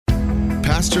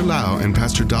Pastor Lau and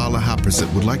Pastor Dala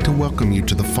Haprasit would like to welcome you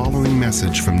to the following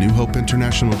message from New Hope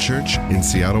International Church in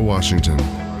Seattle, Washington.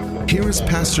 Here is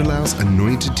Pastor Lau's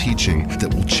anointed teaching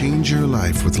that will change your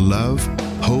life with love,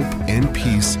 hope, and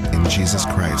peace in Jesus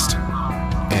Christ.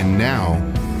 And now,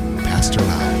 Pastor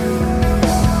Lau.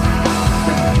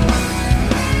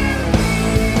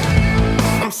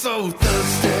 I'm so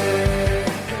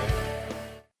thirsty.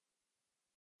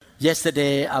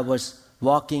 Yesterday, I was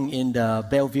walking in the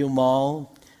Bellevue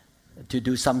Mall to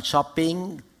do some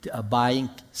shopping, buying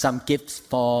some gifts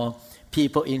for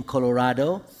people in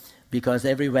Colorado, because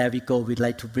everywhere we go, we'd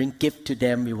like to bring gifts to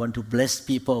them. We want to bless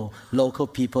people, local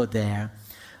people there.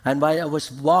 And while I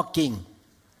was walking,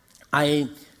 I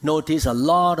noticed a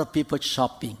lot of people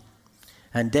shopping.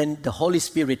 And then the Holy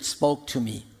Spirit spoke to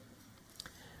me.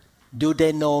 Do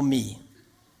they know me?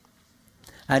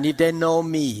 And if they know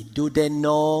me, do they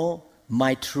know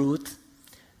my truth?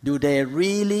 Do they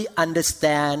really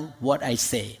understand what I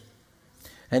say?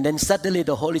 And then suddenly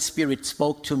the Holy Spirit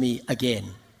spoke to me again.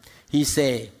 He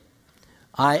said,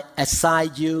 I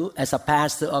assign you as a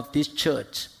pastor of this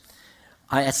church.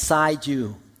 I assign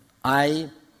you,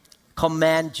 I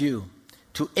command you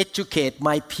to educate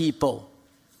my people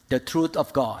the truth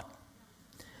of God.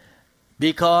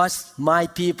 Because my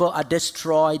people are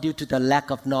destroyed due to the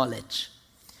lack of knowledge.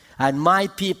 And my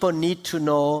people need to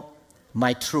know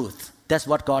my truth. That's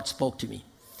what God spoke to me.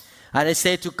 And I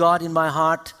said to God in my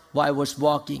heart while I was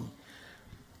walking,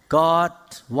 God,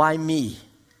 why me?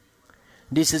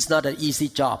 This is not an easy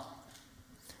job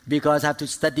because I have to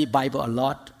study Bible a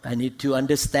lot. I need to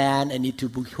understand. I need to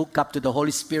hook up to the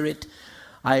Holy Spirit.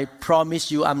 I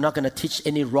promise you I'm not going to teach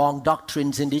any wrong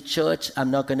doctrines in the church. I'm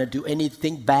not going to do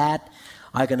anything bad.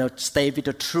 I'm going to stay with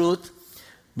the truth.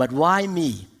 But why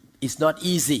me? It's not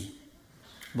easy.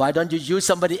 Why don't you use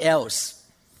somebody else?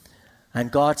 And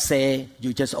God say,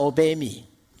 you just obey me.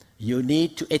 You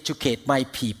need to educate my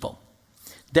people.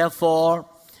 Therefore,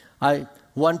 I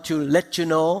want to let you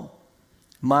know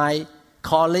my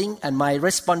calling and my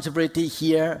responsibility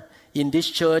here in this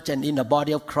church and in the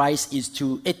body of Christ is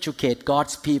to educate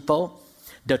God's people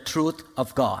the truth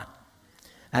of God.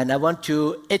 And I want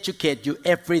to educate you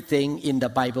everything in the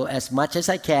Bible as much as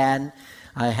I can.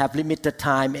 I have limited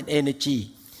time and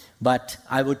energy, but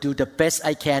I will do the best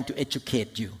I can to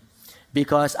educate you.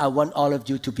 Because I want all of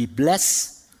you to be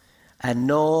blessed and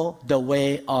know the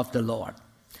way of the Lord.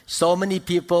 So many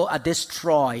people are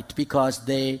destroyed because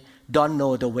they don't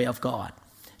know the way of God.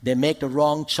 They make the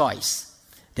wrong choice.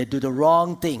 They do the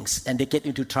wrong things and they get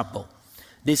into trouble.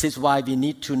 This is why we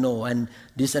need to know. And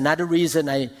this is another reason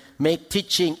I make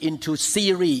teaching into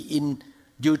series in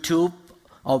YouTube,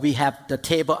 or we have the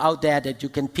table out there that you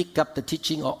can pick up the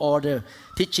teaching or order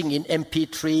teaching in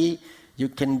MP3. You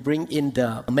can bring in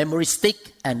the memory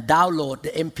stick and download the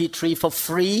MP3 for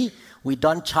free. We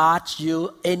don't charge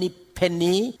you any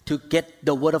penny to get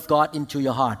the Word of God into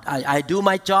your heart. I do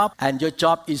my job, and your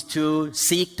job is to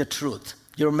seek the truth.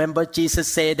 You remember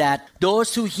Jesus said that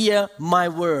those who hear my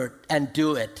word and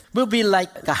do it will be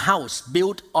like a house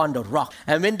built on the rock.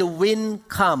 And when the wind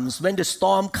comes, when the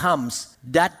storm comes,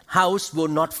 that house will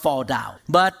not fall down.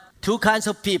 But two kinds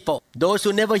of people, those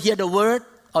who never hear the word,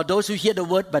 or those who hear the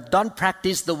word but don't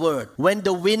practice the word. When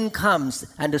the wind comes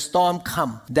and the storm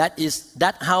comes,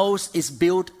 that house is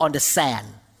built on the sand,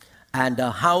 and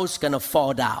the house gonna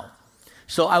fall down.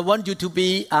 So I want you to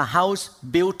be a house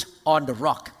built on the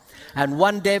rock. And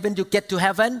one day when you get to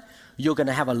heaven, you're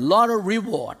gonna have a lot of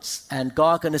rewards, and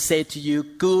God gonna say to you,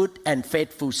 good and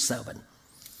faithful servant.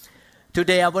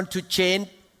 Today I want to change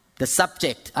the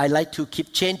subject. I like to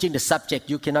keep changing the subject.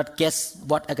 You cannot guess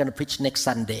what I'm gonna preach next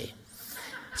Sunday,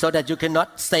 so that you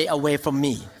cannot stay away from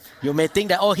me. You may think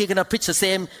that, he's going to preach the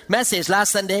same message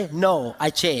last Sunday. No, I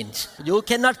changed. You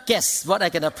cannot guess what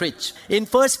I'm going to preach. In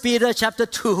 1 Peter chapter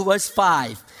 2, verse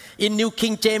 5, in New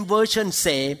King James Version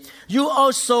say, you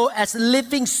also as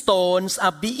living stones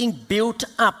are being built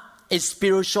up a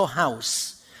spiritual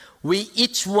house. We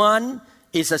each one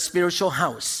is a spiritual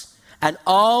house. And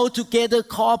all together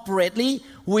corporately,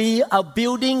 we are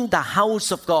building the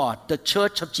house of God, the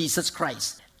church of Jesus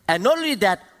Christ. And not only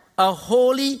that, a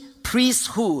holy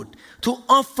priesthood to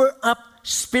offer up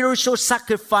spiritual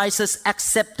sacrifices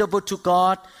acceptable to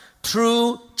God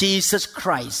through Jesus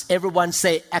Christ. Everyone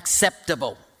say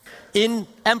acceptable. In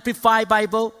Amplified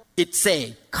Bible, it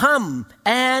say, come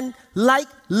and like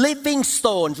living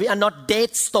stones. We are not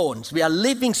dead stones. We are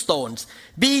living stones.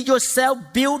 Be yourself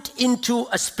built into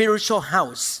a spiritual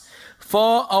house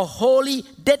for a holy,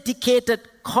 dedicated,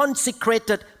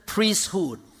 consecrated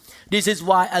priesthood. This is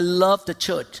why I love the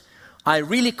church. I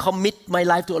really commit my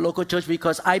life to a local church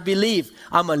because I believe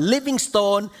I'm a living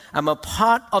stone. I'm a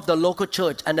part of the local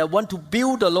church, and I want to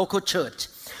build a local church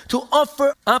to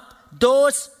offer up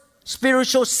those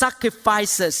spiritual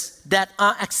sacrifices that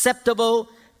are acceptable,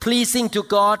 pleasing to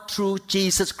God through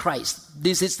Jesus Christ.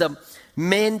 This is the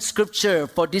main scripture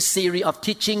for this series of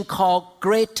teaching called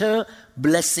Greater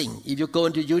Blessing. If you go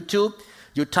into YouTube,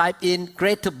 you type in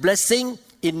Greater Blessing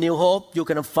in New Hope, you're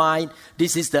going to find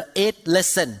this is the 8th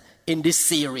lesson in this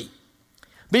series.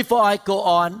 Before I go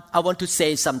on, I want to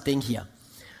say something here.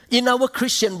 In our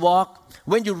Christian walk,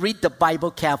 when you read the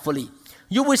Bible carefully,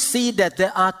 you will see that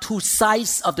there are two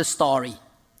sides of the story.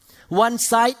 One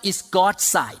side is God's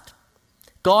side.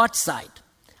 God's side.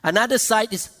 Another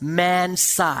side is man's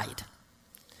side.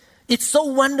 It's so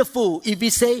wonderful if we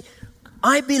say,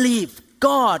 I believe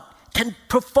God can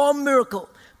perform miracles.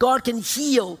 God can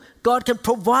heal. God can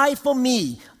provide for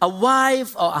me a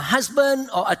wife or a husband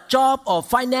or a job or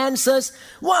finances.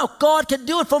 Wow, God can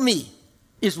do it for me.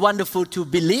 It's wonderful to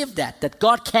believe that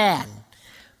God can.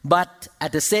 But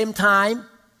at the same time,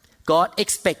 God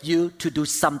expects you to do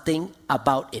something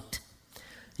about it.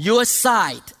 Your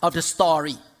side of the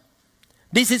story.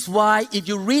 This is why if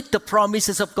you read the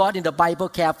promises of God in the Bible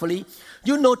carefully,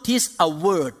 you notice a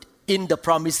word in the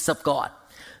promises of God.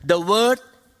 The word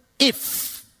if.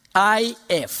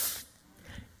 I-F.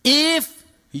 If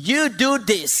you do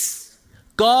this,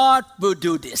 God will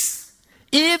do this.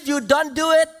 If you don't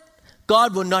do it,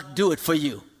 God will not do it for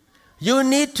you. You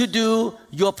need to do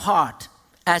your part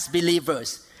as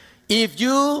believers. If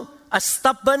you are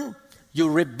stubborn, you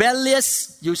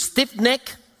rebellious, you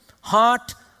stiff-necked,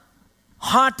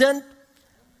 hardened,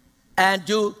 and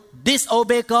you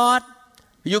disobey God,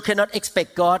 you cannot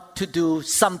expect God to do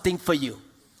something for you.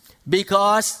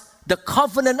 Because the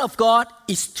covenant of God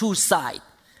is two-sided.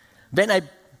 When I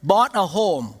bought a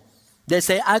home, they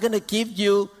say, I'm going to give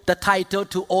you the title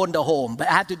to own the home. But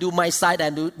I have to do my side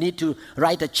and need to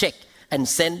write a check and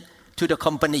send to the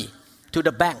company, to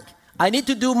the bank. I need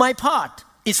to do my part.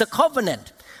 It's a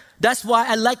covenant. That's why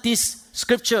I like this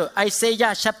scripture,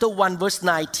 Isaiah chapter 1 verse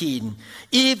 19.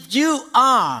 If you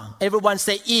are, everyone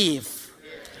say if.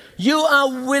 You are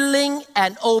willing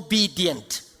and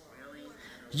obedient,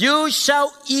 you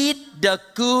shall eat the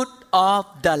good of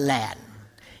the land.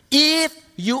 If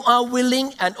you are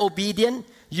willing and obedient,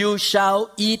 you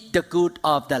shall eat the good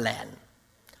of the land.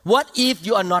 What if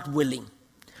you are not willing?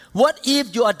 What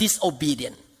if you are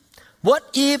disobedient? What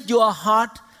if you are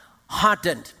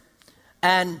hardened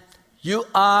and you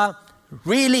are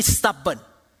really stubborn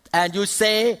and you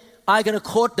say, I'm going to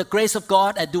quote the grace of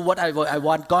God and do what I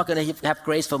want. God going to have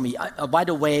grace for me. By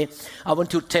the way, I want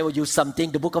to tell you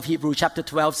something. The book of Hebrews chapter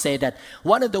 12 says that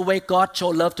one of the ways God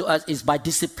shows love to us is by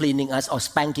disciplining us or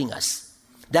spanking us.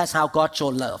 That's how God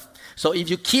shows love. So if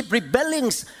you keep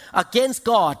rebelling against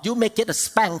God, you may get a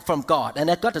spank from God.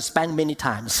 And I got a spank many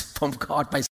times from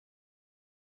God.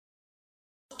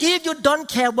 If you don't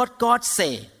care what God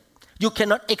say, you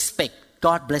cannot expect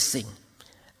God's blessing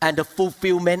and the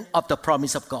fulfillment of the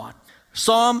promise of God.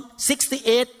 Psalm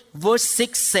 68 verse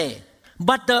 6 say,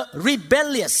 but the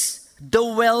rebellious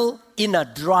dwell in a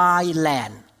dry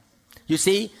land. You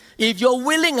see, if you're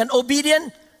willing and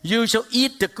obedient, you shall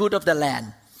eat the good of the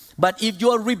land. But if you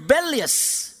are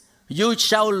rebellious, you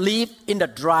shall live in the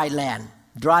dry land.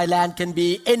 Dry land can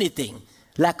be anything.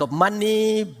 Lack of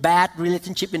money, bad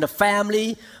relationship in the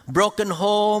family, broken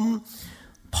home,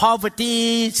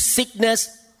 poverty,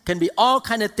 sickness, can be all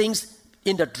kinds of things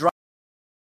in the dry.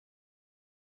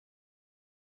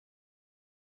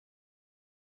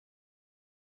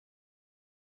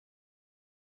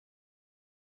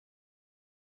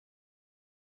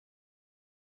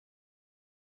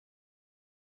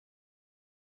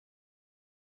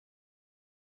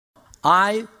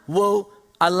 I will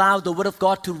allow the Word of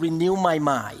God to renew my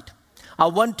mind. I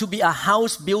want to be a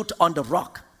house built on the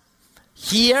rock.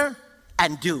 Hear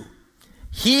and do.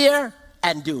 Hear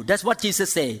and do. That's what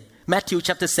Jesus said. Matthew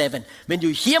chapter 7. When you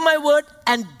hear my word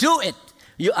and do it,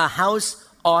 you are a house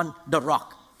on the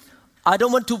rock. I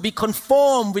don't want to be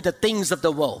conformed with the things of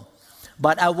the world,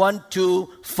 but I want to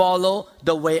follow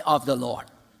the way of the Lord.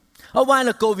 A while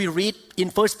ago we read in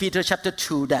 1 Peter chapter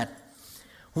 2 that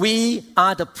we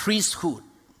are the priesthood.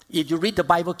 If you read the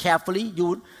Bible carefully,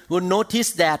 you will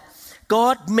notice that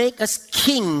God make us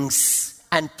kings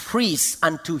and priests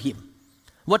unto Him.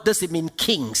 What does it mean,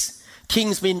 kings?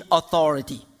 Kings mean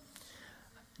authority.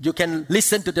 You can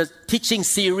listen to the teaching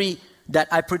series that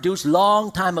I produced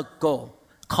long time ago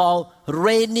called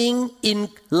Reigning in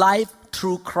Life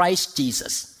Through Christ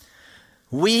Jesus.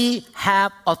 We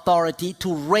have authority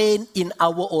to reign in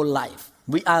our own life.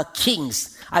 We are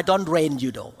kings. I don't reign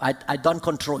you though. I don't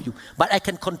control you. But I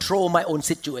can control my own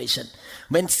situation.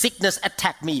 When sickness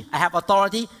attack me, I have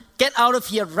authority. Get out of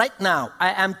here right now.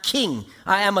 I am king.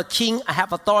 I am a king. I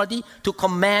have authority to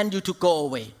command you to go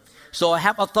away. So I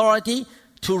have authority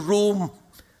to rule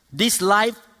this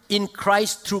life in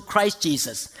Christ through Christ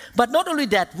Jesus. But not only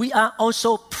that, we are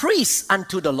also priests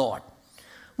unto the Lord.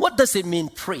 What does it mean,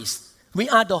 priest? We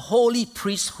are the holy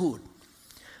priesthood.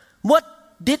 What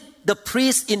did the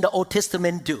priests in the Old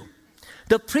Testament do?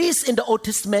 The priests in the Old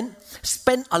Testament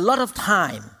spent a lot of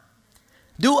time,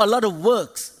 do a lot of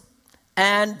works,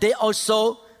 and they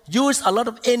also use a lot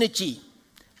of energy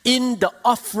in the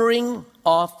offering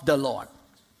of the Lord.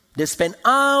 They spend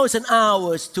hours and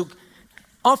hours to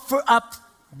offer up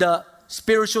the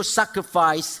spiritual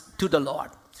sacrifice to the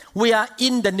Lord. We are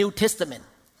in the New Testament,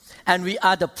 and we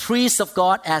are the priests of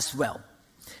God as well.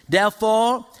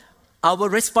 Therefore, our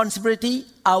responsibility,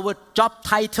 our job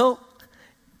title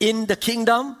in the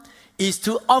kingdom is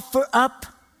to offer up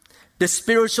the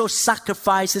spiritual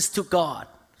sacrifices to God.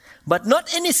 But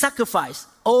not any sacrifice,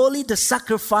 only the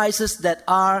sacrifices that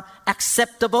are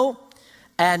acceptable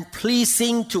and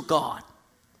pleasing to God.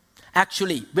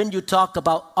 Actually, when you talk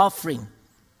about offering,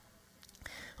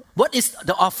 what is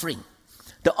the offering?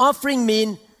 The offering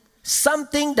means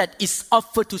something that is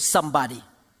offered to somebody.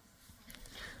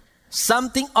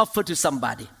 Something offered to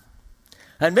somebody.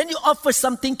 And when you offer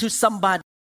something to somebody,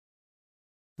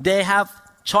 they have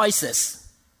choices,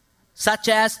 such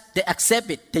as they accept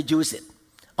it, they use it.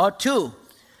 Or two,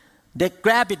 they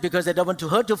grab it because they don't want to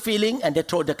hurt your feeling and they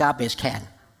throw the garbage can.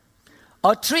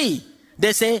 Or three,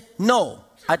 they say, no,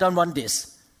 I don't want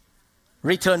this.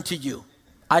 Return to you.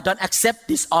 I don't accept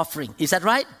this offering. Is that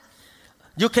right?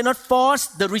 You cannot force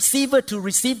the receiver to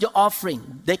receive your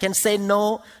offering. They can say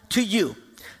no to you.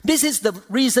 This is the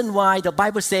reason why the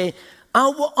Bible says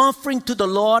our offering to the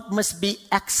Lord must be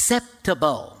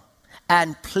acceptable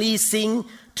and pleasing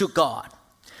to God.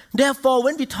 Therefore,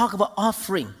 when we talk about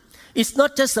offering, it's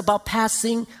not just about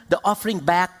passing the offering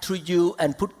back to you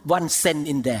and put 1 cent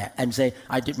in there and say,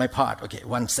 I did my part, okay,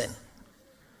 1 cent.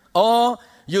 Or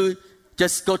you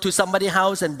just go to somebody's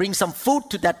house and bring some food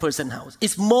to that person's house.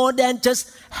 It's more than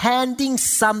just handing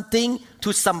something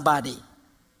to somebody.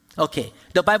 Okay,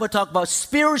 the Bible talks about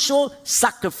spiritual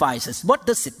sacrifices. What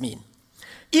does it mean?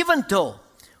 Even though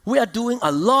we are doing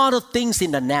a lot of things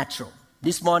in the natural.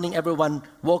 This morning, everyone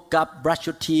woke up, brush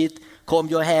your teeth, comb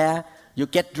your hair, you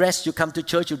get dressed, you come to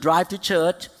church, you drive to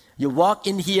church, you walk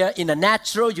in here in the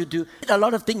natural, you do a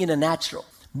lot of things in the natural.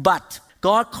 But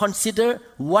God considers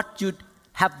what you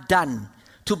have done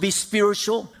to be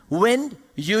spiritual when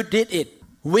you did it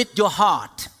with your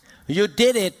heart. You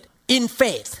did it in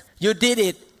faith. You did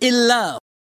it in love.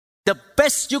 The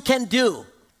best you can do.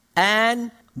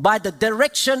 And by the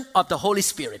direction of the Holy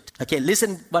Spirit. Okay,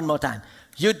 listen one more time.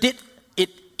 You did it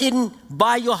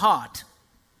by your heart,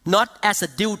 not as a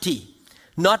duty,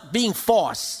 not being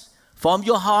forced. From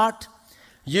your heart,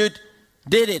 you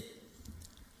did it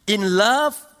in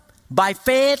love, by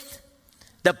faith,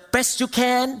 the best you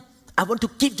can. I want to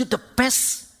give you the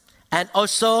best. And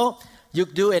also, you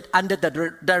do it under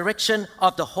the direction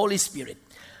of the Holy Spirit.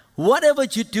 Whatever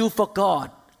you do for God,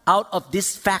 out of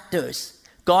these factors,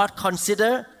 God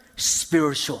consider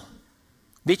spiritual,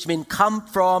 which means come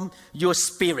from your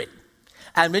spirit.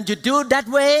 And when you do it that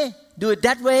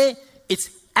way, it's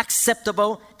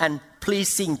acceptable and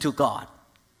pleasing to God.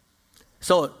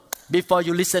 So, before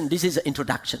you listen, this is an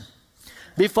introduction.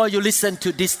 Before you listen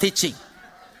to this teaching,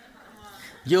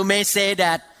 you may say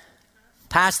that,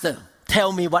 Pastor,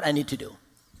 tell me what I need to do.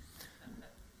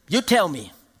 You tell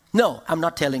me. No, I'm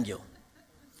not telling you.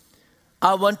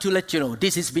 I want to let you know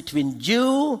this is between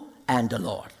you and the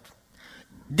Lord.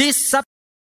 This subject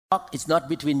is not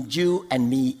between you and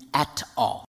me at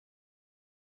all.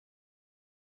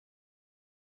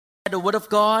 The Word of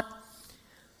God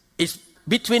is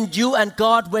between you and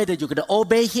God, whether you're going to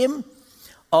obey Him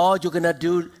or you're going to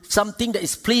do something that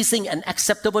is pleasing and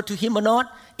acceptable to Him or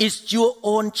not. It's your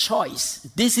own choice.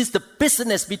 This is the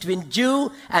business between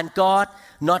you and God,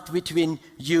 not between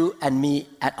you and me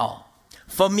at all.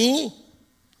 For me,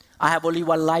 I have only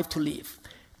one life to live.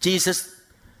 Jesus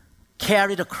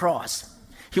carried a cross.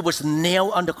 He was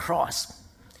nailed on the cross.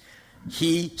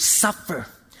 He suffered.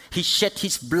 He shed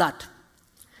His blood.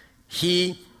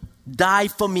 He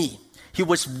died for me. He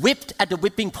was whipped at the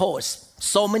whipping post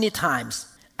so many times.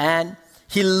 And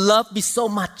He loved me so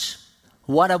much.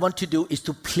 What I want to do is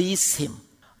to please Him.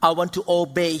 I want to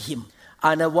obey Him.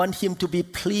 And I want Him to be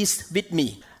pleased with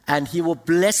me. And He will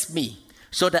bless me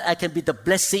so that I can be the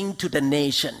blessing to the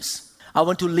nations. I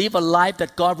want to live a life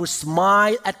that God will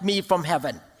smile at me from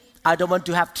heaven. I don't want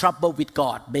to have trouble with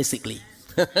God, basically.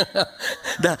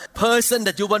 The person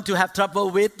that you want to have trouble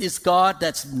with is God.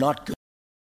 That's not good.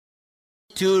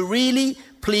 To really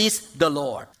please the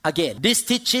Lord. Again, this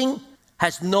teaching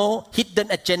has no hidden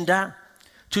agenda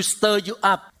to stir you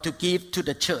up to give to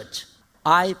the church.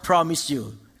 I promise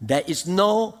you, there is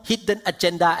no hidden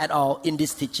agenda at all in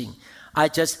this teaching. I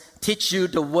just teach you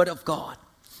the Word of God.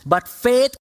 But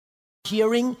faith,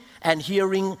 hearing and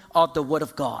hearing of the Word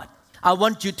of God. I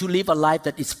want you to live a life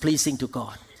that is pleasing to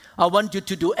God. I want you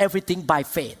to do everything by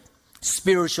faith.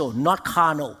 Spiritual, not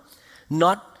carnal.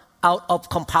 Not out of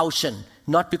compulsion.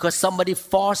 Not because somebody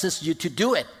forces you to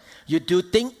do it. You do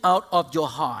things out of your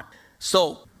heart.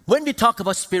 So, when we talk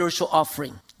about spiritual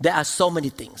offering, there are so many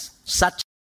things. Such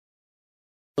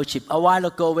worship. A while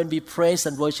ago, when we praise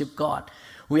and worship God,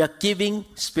 we are giving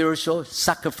spiritual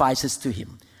sacrifices to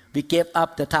Him. We gave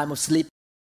up the time of sleep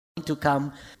to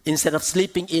come. Instead of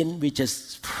sleeping in, we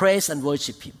just praise and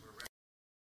worship Him.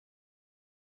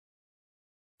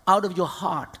 Out of your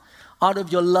heart, out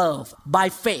of your love, by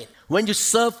faith. When you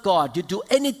serve God, you do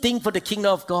anything for the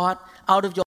kingdom of God out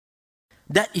of your heart.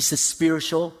 That is a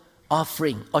spiritual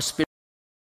offering or spiritual.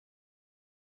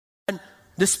 And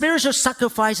the spiritual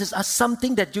sacrifices are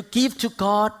something that you give to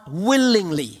God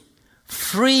willingly,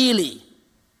 freely,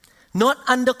 not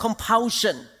under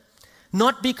compulsion,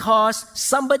 not because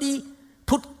somebody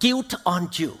put guilt on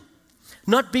you,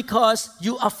 not because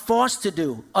you are forced to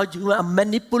do or you are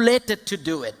manipulated to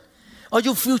do it, or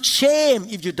you feel shame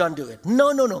if you don't do it.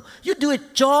 No. You do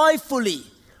it joyfully,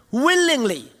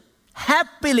 willingly,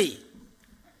 happily,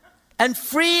 and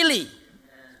freely.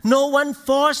 No one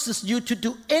forces you to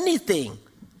do anything.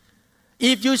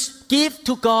 If you give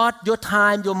to God your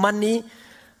time, your money,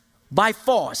 by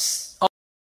force or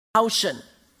compulsion,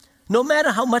 no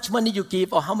matter how much money you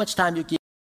give or how much time you give,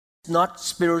 it's not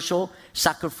spiritual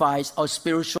sacrifice or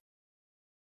spiritual.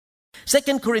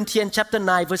 2 Corinthians chapter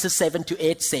 9 verses 7 to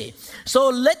 8 say, so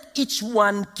let each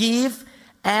one give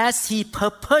as he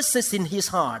purposes in his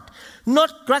heart,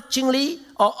 not grudgingly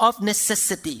or of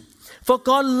necessity. For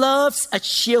God loves a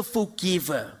cheerful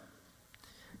giver.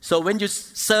 So when you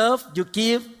serve, you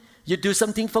give, you do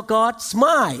something for God,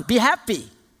 smile, be happy.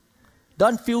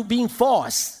 Don't feel being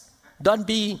forced. Don't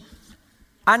be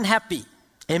unhappy.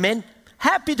 Amen.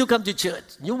 Happy to come to church.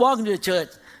 You walk into the church,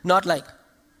 not like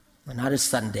another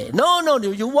Sunday. No.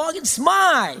 You walk and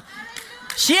smile.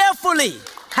 Cheerfully.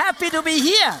 Happy to be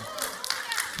here.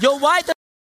 Your wife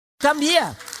come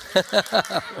here.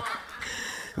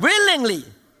 Willingly.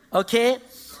 Okay?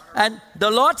 And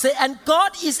the Lord said, and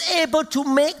God is able to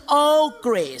make all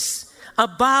grace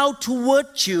abound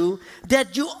toward you,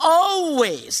 that you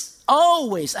always,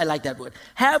 I like that word,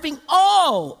 having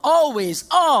always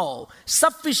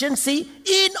sufficiency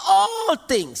in all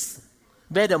things,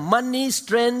 whether money,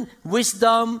 strength,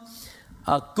 wisdom,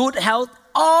 good health,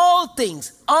 all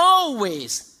things,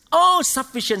 always, all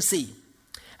sufficiency,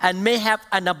 and may have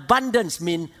an abundance,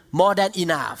 mean more than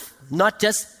enough, not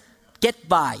just get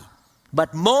by,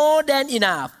 but more than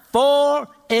enough for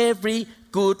every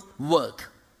good work.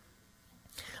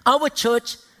 Our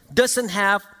church doesn't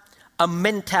have a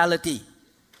mentality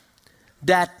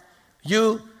that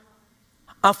you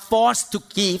are forced to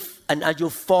give and are you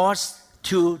forced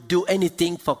to do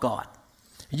anything for God.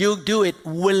 You do it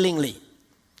willingly.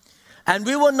 And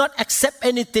we will not accept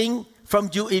anything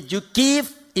from you if you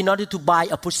give in order to buy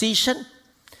a position,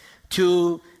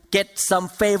 to get some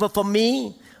favor from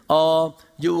me, or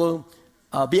you will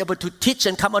be able to teach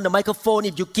and come on the microphone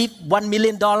if you give $1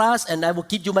 million and I will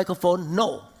give you microphone.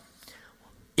 No.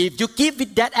 If you give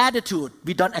with that attitude,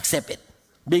 we don't accept it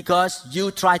because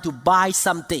you try to buy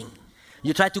something.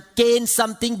 You try to gain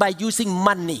something by using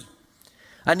money.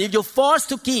 And if you're forced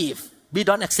to give, we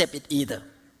don't accept it either.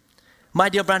 My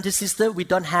dear brother and sister, we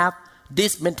don't have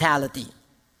this mentality.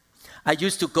 I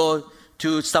used to go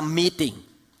to some meeting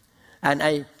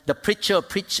and the preacher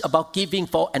preached about giving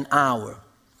for an hour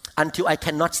until I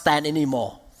cannot stand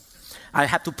anymore. I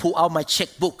have to pull out my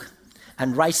checkbook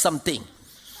and write something.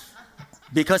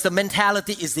 Because the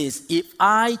mentality is this: if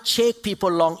I check people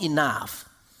long enough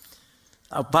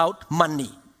about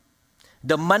money,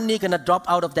 the money gonna drop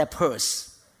out of their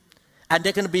purse, and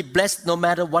they're gonna be blessed no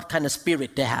matter what kind of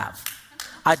spirit they have.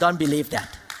 I don't believe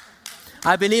that.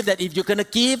 I believe that if you're gonna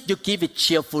give, you give it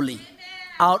cheerfully,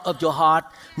 out of your heart,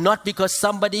 not because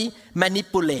somebody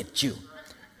manipulates you.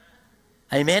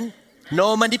 Amen.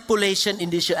 No manipulation in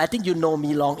this church. I think you know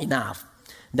me long enough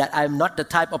that I'm not the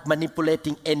type of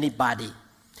manipulating anybody.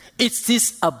 It's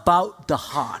this about the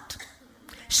heart,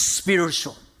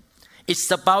 spiritual. It's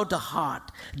about the heart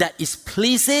that is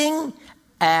pleasing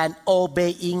and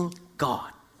obeying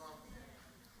God.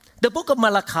 The book of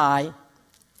Malachi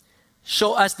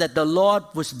shows us that the Lord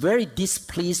was very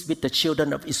displeased with the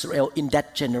children of Israel in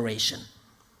that generation.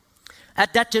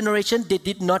 At that generation, they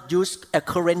did not use a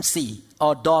currency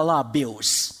or dollar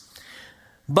bills.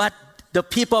 But the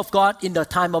people of God in the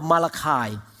time of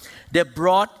Malachi, they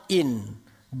brought in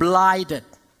blinded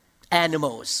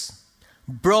animals,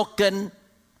 broken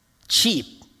sheep,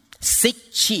 sick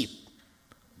sheep,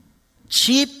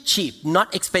 cheap,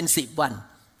 not expensive one.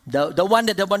 The one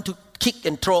that they want to kick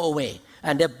and throw away.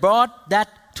 And they brought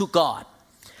that to God.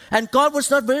 And God was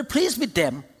not very pleased with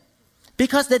them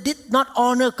because they did not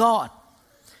honor God.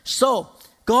 So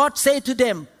God said to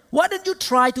them, why don't you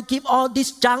try to give all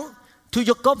this junk to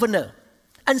your governor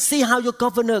and see how your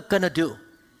governor gonna do?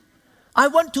 I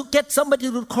want to get somebody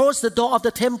to close the door of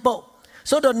the temple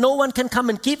so that no one can come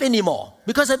and give anymore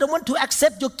because I don't want to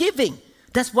accept your giving.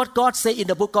 That's what God said in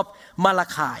the book of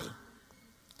Malachi.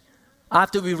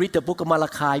 After we read the book of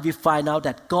Malachi, we find out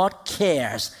that God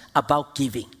cares about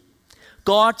giving.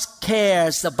 God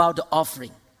cares about the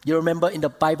offering. You remember in the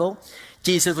Bible,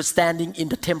 Jesus was standing in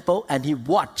the temple and he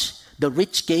watched the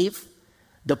rich gave,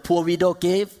 the poor widow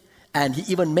gave, and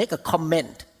he even made a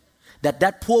comment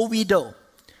that poor widow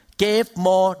gave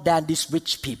more than these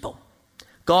rich people.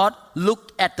 God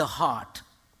looked at the heart.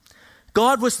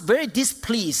 God was very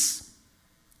displeased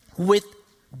with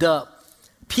the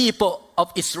people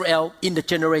of Israel in the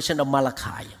generation of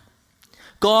Malachi.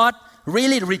 God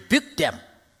really rebuked them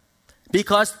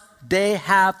because they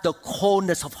have the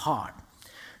coldness of heart.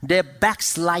 They're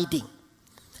backsliding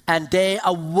and they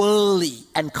are worldly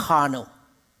and carnal.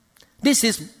 This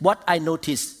is what I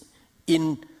noticed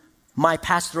in my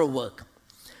pastoral work.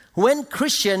 When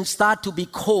Christians start to be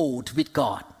cold with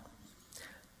God,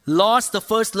 lost the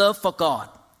first love for God,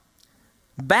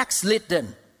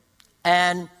 backslidden,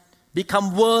 and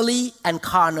become worldly and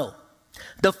carnal,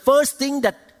 the first thing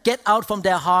that get out from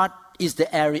their heart is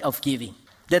the area of giving.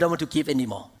 They don't want to give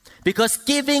anymore. Because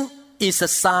giving is a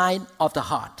sign of the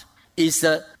heart. It's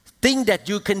a thing that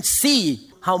you can see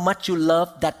how much you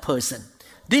love that person.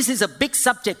 This is a big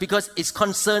subject because it's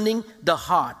concerning the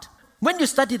heart. When you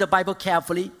study the Bible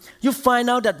carefully, you find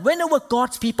out that whenever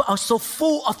God's people are so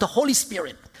full of the Holy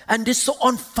Spirit and they're so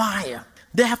on fire,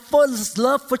 they have first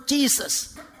love for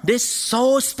Jesus, they're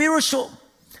so spiritual,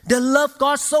 they love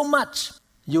God so much,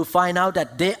 you find out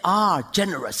that they are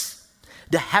generous.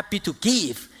 They're happy to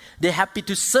give. They're happy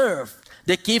to serve.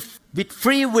 They give with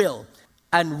free will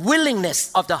and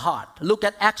willingness of the heart. Look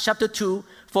at Acts chapter 2,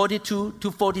 42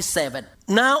 to 47.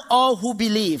 Now all who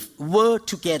believe were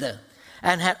together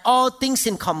and had all things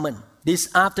in common. This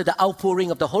after the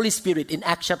outpouring of the Holy Spirit in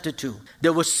Acts chapter 2. They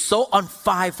were so on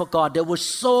fire for God. They were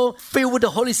so filled with the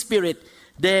Holy Spirit.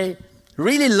 They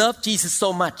really loved Jesus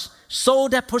so much.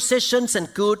 Sold their possessions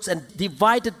and goods and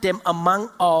divided them among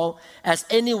all as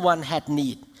anyone had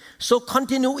need. So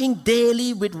continuing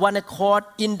daily with one accord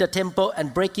in the temple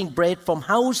and breaking bread from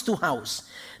house to house.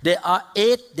 They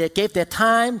ate, they gave their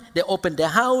time, they opened their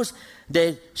house,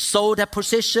 they sold their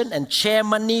possession and shared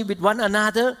money with one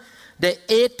another. They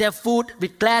ate their food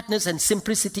with gladness and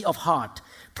simplicity of heart,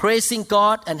 praising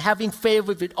God and having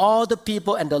favor with all the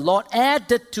people, and the Lord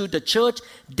added to the church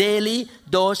daily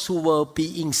those who were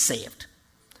being saved.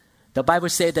 The Bible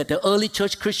says that the early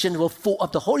church Christians were full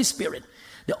of the Holy Spirit.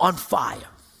 They're on fire.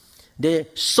 They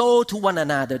sold to one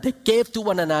another. They gave to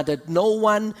one another. No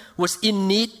one was in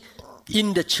need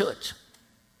in the church.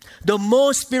 The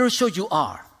more spiritual you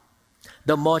are,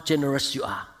 the more generous you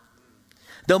are.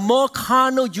 The more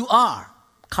carnal you are,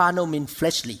 carnal means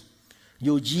fleshly.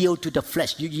 You yield to the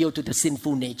flesh, you yield to the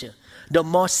sinful nature. The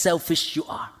more selfish you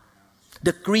are,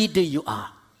 the greedy you are,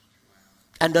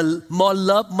 and the more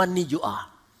love money you are.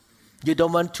 You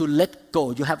don't want to let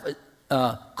go. You have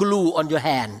glue on your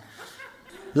hand,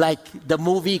 like the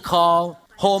movie called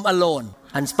Home Alone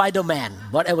and Spider-Man,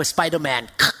 whatever Spider-Man,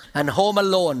 and Home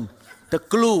Alone, the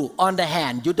glue on the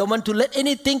hand. You don't want to let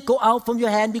anything go out from your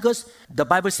hand because the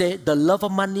Bible says the love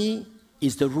of money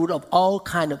is the root of all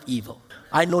kind of evil.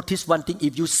 I noticed one thing: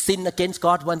 if you sin against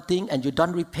God one thing and you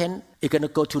don't repent, it's going to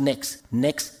go to next.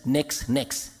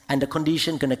 And the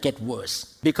condition going to get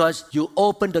worse because you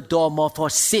open the door more for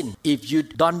sin if you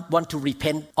don't want to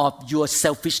repent of your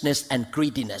selfishness and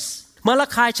greediness.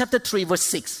 Malachi chapter 3 verse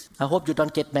 6. I hope you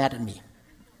don't get mad at me.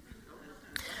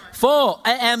 For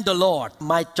I am the Lord.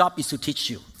 My job is to teach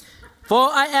you. For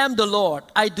I am the Lord.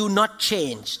 I do not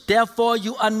change. Therefore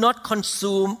you are not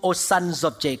consumed, O sons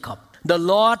of Jacob. The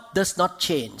Lord does not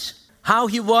change. How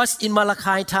he was in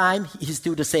Malachi time, he is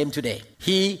still the same today.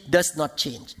 He does not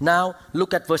change. Now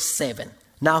look at verse 7.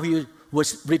 Now he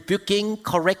was rebuking,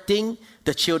 correcting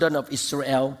the children of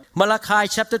Israel. Malachi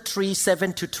chapter 3,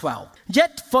 7 to 12.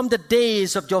 Yet from the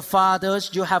days of your fathers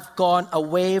you have gone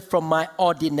away from my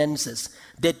ordinances.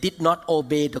 They did not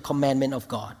obey the commandment of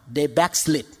God. They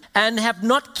backslid and have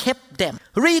not kept them.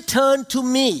 Return to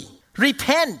me.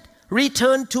 Repent.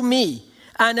 Return to me.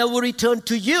 And I will return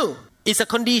to you. It's a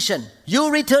condition.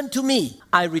 You return to me.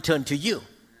 I return to you.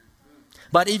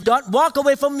 But if you don't walk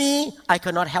away from me, I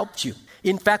cannot help you.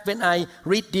 In fact, when I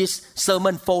read this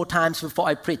sermon 4 times before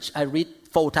I preach, I read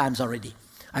 4 times already.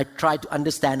 I try to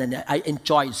understand and I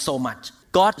enjoy it so much.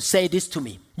 God said this to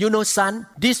me. You know, son,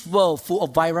 this world full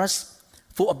of virus,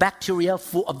 full of bacteria,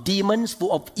 full of demons,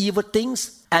 full of evil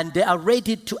things, and they are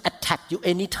ready to attack you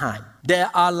anytime. They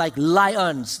are like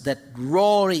lions that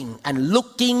roaring and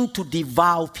looking to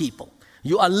devour people.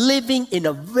 You are living in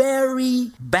a very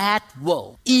bad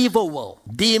world, evil world.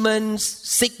 Demons,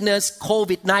 sickness,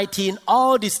 COVID-19,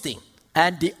 all these things.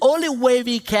 And the only way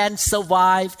we can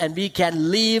survive and we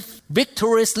can live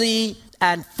victoriously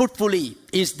and fruitfully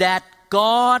is that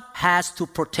God has to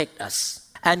protect us.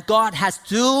 And God has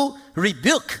to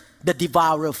rebuke the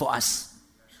devourer for us.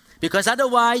 Because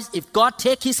otherwise, if God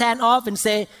take his hand off and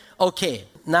say, okay,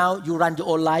 now you run your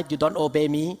own life, you don't obey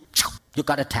me, you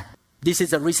got attacked. This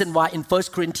is the reason why in 1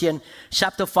 Corinthians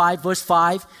chapter 5, verse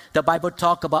 5, the Bible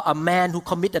talks about a man who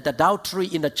committed adultery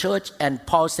in the church, and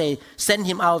Paul say, send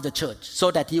him out of the church so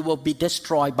that he will be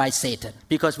destroyed by Satan.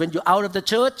 Because when you're out of the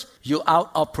church, you're out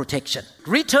of protection.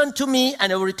 Return to me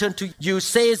and I will return to you,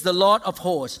 says the Lord of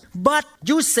hosts. But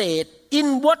you said,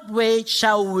 in what way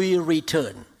shall we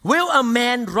return? Will a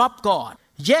man rob God?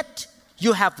 Yet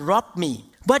you have robbed me.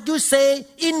 But you say,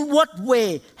 in what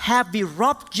way have we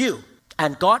robbed you?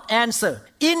 And God answered,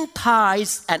 in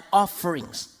tithes and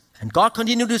offerings. And God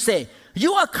continued to say,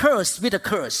 you are cursed with a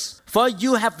curse, for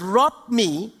you have robbed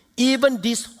me, even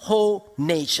this whole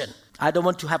nation. I don't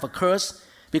want to have a curse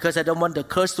because I don't want the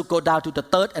curse to go down to the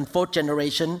 3rd and 4th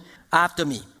generation after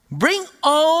me. Bring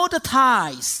all the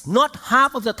tithes, not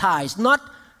half of the tithes, not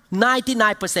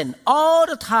 99%, all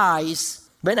the tithes.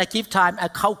 When I give tithe, I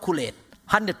calculate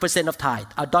 100% of tithe.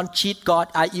 I don't cheat God,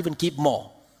 I even give more.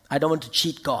 I don't want to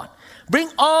cheat God. Bring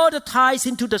all the tithes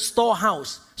into the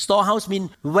storehouse. Storehouse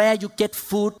means where you get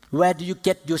food, where do you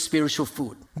get your spiritual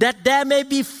food. That there may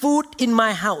be food in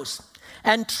my house.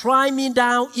 And try me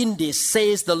now in this,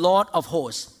 says the Lord of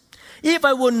hosts. If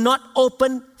I will not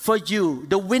open for you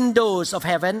the windows of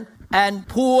heaven and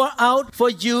pour out for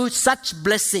you such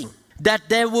blessing that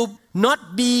there will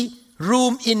not be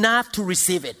room enough to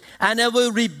receive it. And I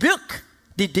will rebuke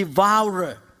the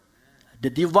devourer. The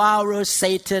devourer,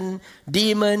 Satan,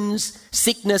 demons,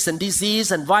 sickness and disease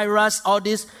and virus, all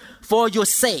this for your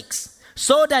sakes,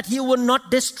 so that he will not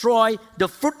destroy the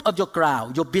fruit of your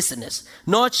ground, your business,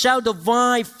 nor shall the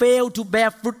vine fail to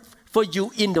bear fruit for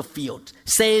you in the field,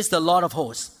 says the Lord of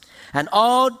hosts. And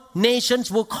all nations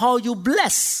will call you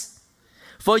blessed,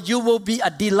 for you will be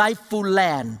a delightful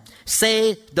land,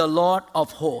 say the Lord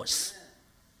of hosts.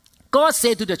 God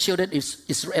said to the children of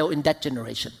Israel in that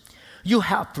generation, you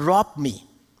have robbed me.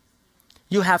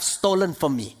 You have stolen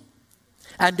from me.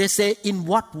 And they say, in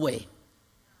what way?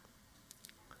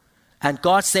 And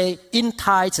God say, in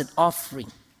tithes and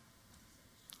offering.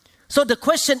 So the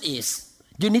question is,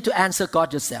 you need to answer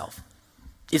God yourself.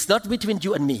 It's not between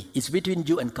you and me. It's between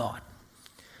you and God.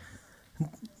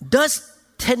 Does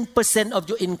 10% of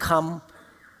your income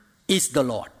is the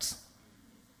Lord's?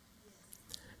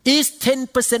 Is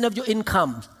 10% of your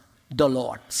income the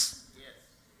Lord's?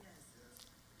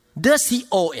 Does he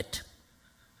owe it?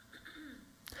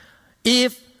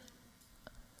 If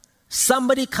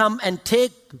somebody come and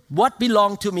take what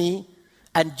belongs to me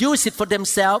and use it for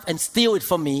themselves and steal it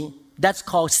from me, that's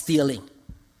called stealing.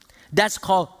 That's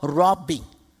called robbing.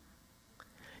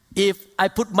 If I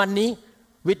put money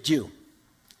with you,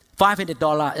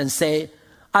 $500, and say,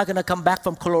 I'm going to come back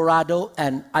from Colorado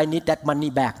and I need that money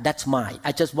back. That's mine.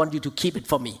 I just want you to keep it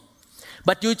for me.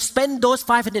 But you spend those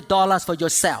 $500 for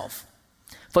yourself,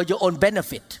 for your own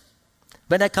benefit.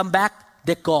 When I come back,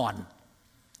 they're gone.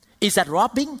 Is that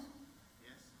robbing?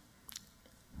 Yes.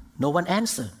 No one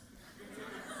answered.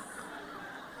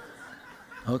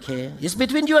 Okay, it's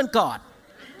between you and God.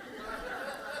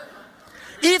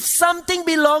 If something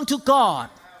belongs to God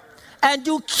and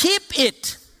you keep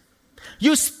it,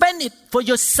 you spend it for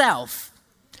yourself,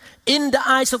 in the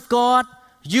eyes of God,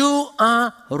 you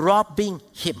are robbing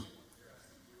him.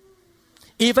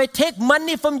 If I take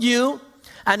money from you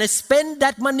and I spend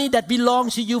that money that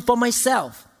belongs to you for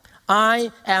myself,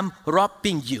 I am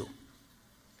robbing you.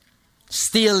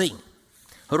 Stealing,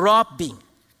 robbing.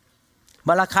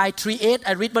 Malachi 3:8,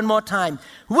 I read one more time.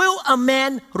 Will a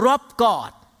man rob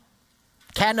God?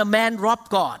 Can a man rob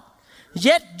God?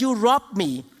 Yet you rob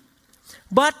me.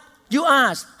 But you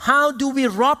ask, how do we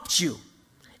rob you?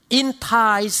 In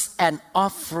tithes and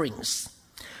offerings.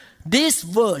 This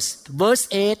verse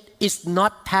 8, is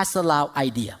not Pastor Lau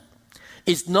idea.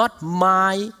 It's not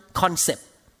my concept.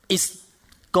 It's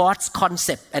God's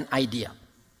concept and idea.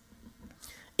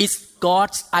 It's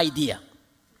God's idea.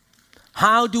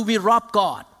 How do we rob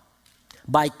God?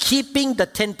 By keeping the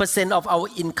 10% of our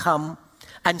income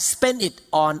and spend it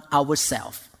on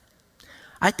ourselves.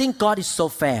 I think God is so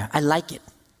fair. I like it.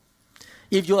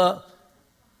 If your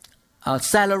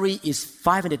salary is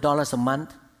 $500 a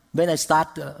month, when I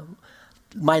start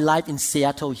my life in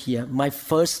Seattle here, my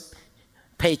first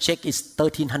paycheck is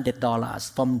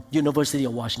 $1,300 from University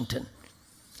of Washington.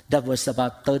 That was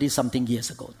about 30-something years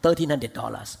ago,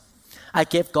 $1,300. I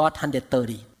gave God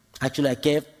 $130. Actually, I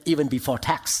gave even before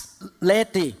tax.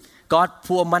 Lately, God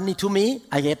pour money to me.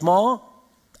 I get more.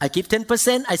 I give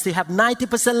 10%. I still have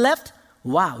 90% left.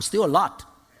 Wow, still a lot.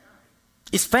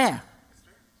 It's fair.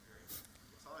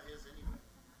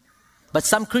 But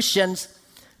some Christians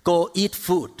go eat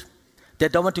food. They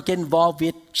don't want to get involved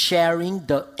with sharing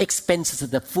the expenses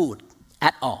of the food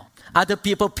at all. Other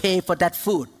people pay for that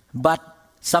food. But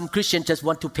some Christians just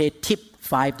want to pay tip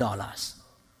 $5.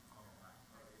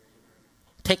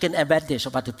 Taking advantage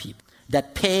of other people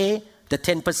that pay the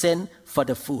 10% for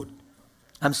the food.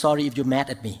 I'm sorry if you're mad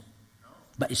at me,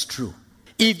 but it's true.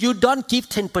 If you don't give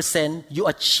 10%, you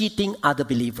are cheating other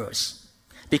believers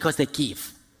because they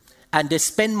give. And they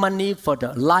spend money for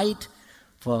the light,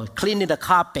 for cleaning the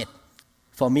carpet,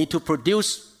 for me to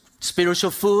produce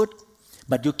spiritual food,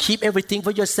 but you keep everything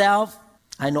for yourself.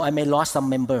 I know I may lose some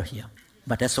member here,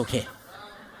 but that's okay.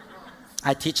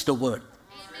 I teach the word.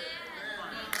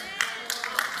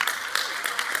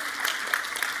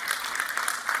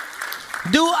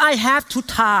 Do I have to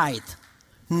tithe?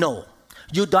 No,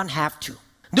 you don't have to.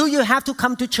 Do you have to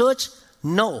come to church?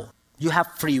 No, you have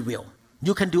free will.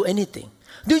 You can do anything.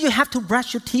 Do you have to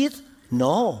brush your teeth?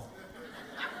 No.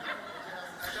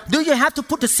 Do you have to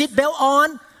put the seatbelt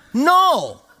on?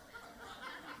 No.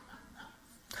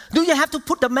 Do you have to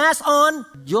put the mask on?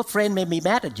 Your friend may be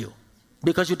mad at you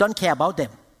because you don't care about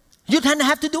them. You don't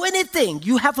have to do anything.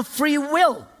 You have a free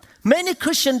will. Many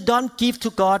Christians don't give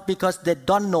to God because they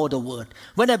don't know the word.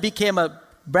 When I became a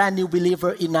brand new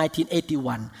believer in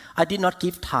 1981, I did not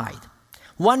give tithe.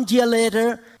 1 year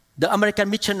later, the American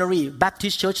Missionary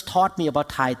Baptist Church taught me about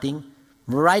tithing.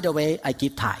 Right away, I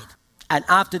give tithe. And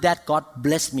after that, God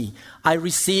blessed me. I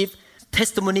received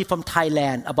testimony from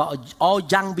Thailand about all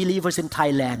young believers in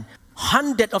Thailand.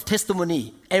 Hundreds of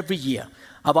testimony every year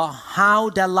about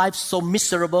how their life so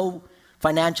miserable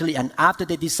financially. And after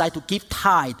they decide to give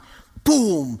tithe,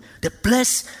 boom, they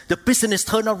bless, the business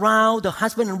turn around, the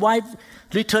husband and wife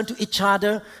return to each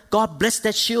other. God bless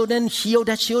their children, heal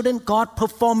their children. God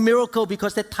perform miracle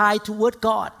because they tithe toward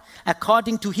God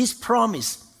according to His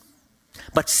promise.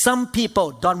 But some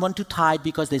people don't want to tithe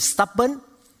because they're stubborn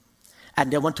and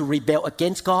they want to rebel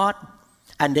against God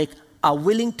and they are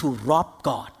willing to rob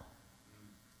God.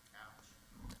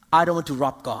 I don't want to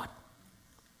rob God.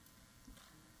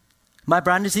 My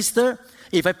brother and sister,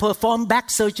 if I perform back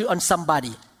surgery on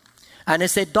somebody and I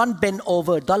say, don't bend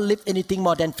over, don't lift anything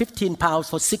more than 15 pounds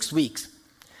for 6 weeks.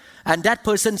 And that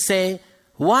person say,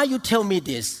 why you tell me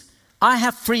this? I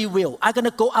have free will. I'm going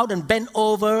to go out and bend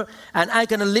over and I'm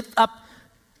going to lift up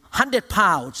 100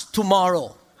 pounds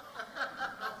tomorrow.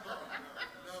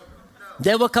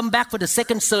 They will come back for the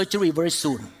second surgery very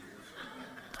soon.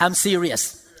 I'm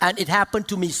serious. And it happened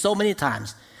to me so many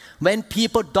times. When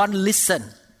people don't listen,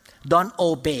 don't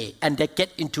obey, and they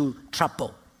get into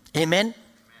trouble. Amen?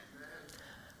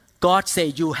 God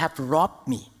says, you have robbed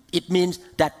me. It means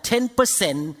that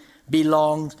 10%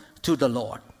 belongs to the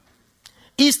Lord.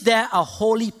 Is there a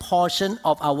holy portion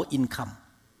of our income?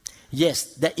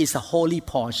 Yes, there is a holy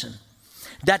portion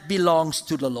that belongs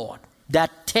to the Lord.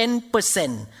 That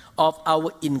 10% of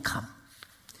our income.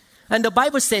 And the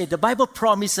Bible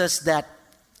promises that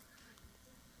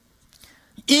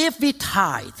if we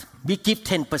tithe, we give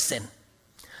 10%.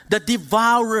 The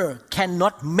devourer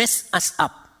cannot mess us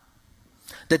up.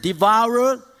 The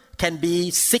devourer can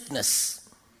be sickness,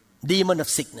 demon of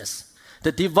sickness.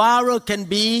 The devourer can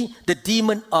be the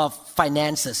demon of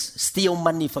finances, steal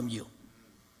money from you.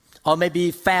 Or maybe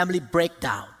family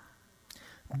breakdown.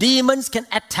 Demons can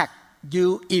attack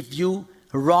you if you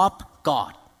rob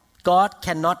God. God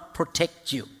cannot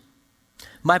protect you.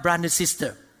 My brother and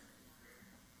sister,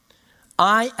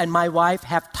 I and my wife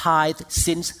have tithed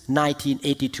since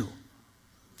 1982.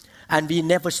 And we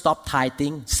never stopped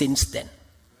tithing since then.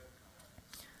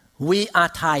 We are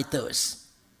tithers.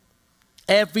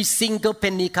 Every single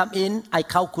penny come in, I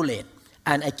calculate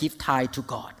and I give tithe to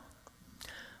God.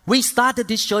 We started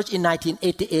this church in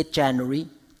 1988 January.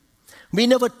 We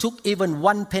never took even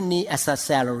one penny as a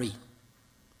salary.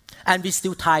 And we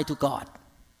still tithe to God.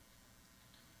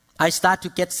 I start to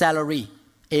get salary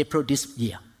April this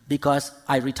year because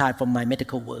I retired from my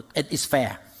medical work. It is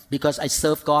fair because I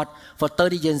served God for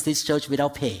 30 years in this church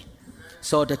without pay.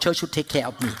 So the church should take care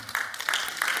of me.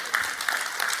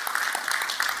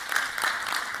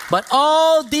 But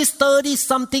all these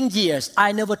 30-something years,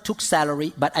 I never took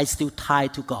salary, but I still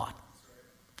tithe to God.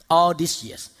 All these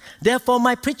years. Therefore,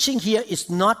 my preaching here is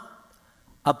not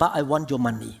about I want your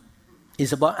money.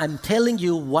 It's about I'm telling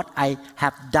you what I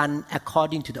have done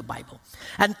according to the Bible.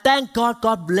 And thank God,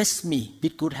 God blessed me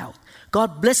with good health.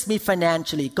 God blessed me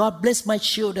financially. God blessed my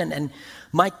children and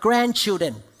my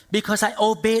grandchildren because I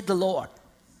obeyed the Lord.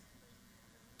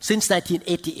 Since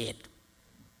 1988,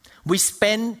 we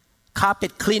spend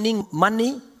carpet cleaning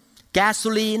money,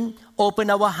 gasoline, open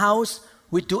our house.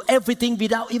 We do everything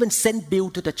without even send bill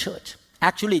to the church.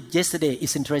 Actually, yesterday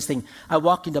is interesting. I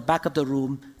walked in the back of the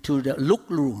room to the look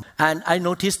room, and I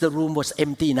noticed the room was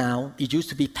empty now. It used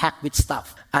to be packed with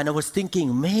stuff. And I was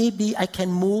thinking, maybe I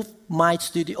can move my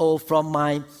studio from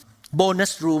my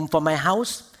bonus room from my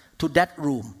house to that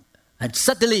room. And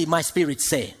suddenly my spirit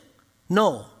say,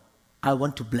 no, I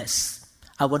want to bless.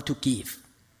 I want to give.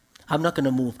 I'm not going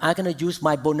to move. I'm going to use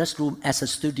my bonus room as a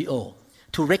studio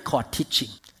to record teaching.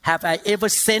 Have I ever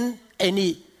sent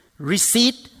any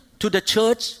receipt to the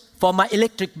church for my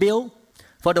electric bill,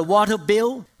 for the water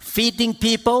bill, feeding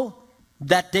people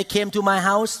that they came to my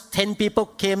house? 10 people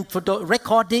came for the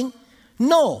recording.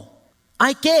 No,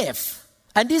 I gave.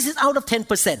 And this is out of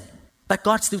 10%. But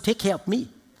God still take care of me.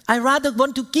 I rather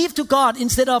want to give to God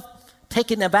instead of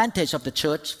taking advantage of the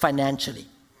church financially.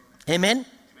 Amen?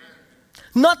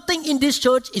 Nothing in this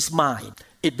church is mine.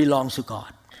 It belongs to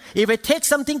God. If I take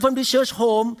something from this church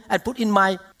home and put in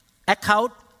my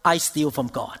account, I steal from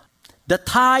God. The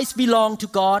tithes belong to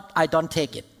God. I don't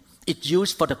take it. It's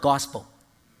used for the gospel.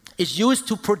 It's used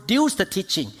to produce the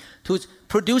teaching, to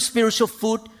produce spiritual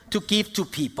food to give to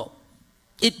people.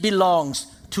 It belongs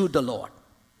to the Lord.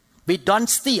 We don't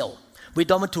steal. We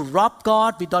don't want to rob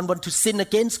God. We don't want to sin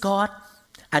against God.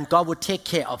 And God will take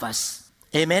care of us.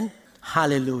 Amen?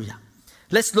 Hallelujah.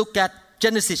 Let's look at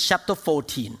Genesis chapter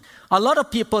 14. A lot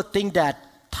of people think that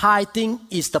tithing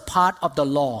is the part of the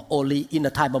law only in the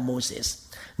time of Moses.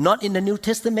 Not in the New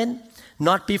Testament,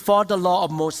 not before the law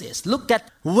of Moses. Look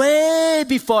at way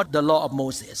before the law of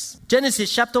Moses.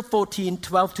 Genesis chapter 14,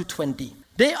 12 to 20.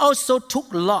 They also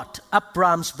took Lot,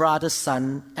 Abraham's brother's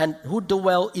son, and who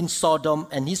dwelt in Sodom,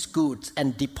 and his goods,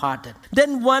 and departed.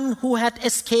 Then one who had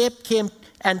escaped came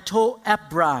and told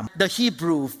Abraham, the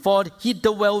Hebrew, for he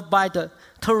dwelt by the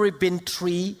terebinth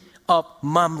tree of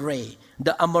Mamre,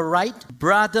 the Amorite,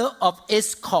 brother of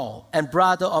Eshcol and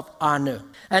brother of Aner.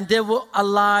 And they were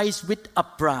allies with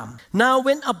Abraham. Now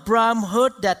when Abraham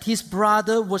heard that his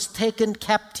brother was taken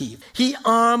captive, he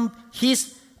armed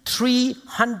his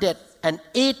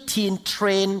 318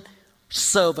 trained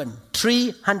servants.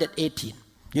 318.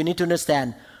 You need to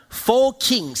understand. 4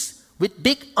 kings with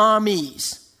big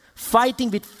armies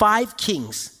fighting with 5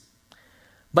 kings.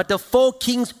 But the 4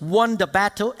 kings won the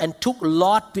battle and took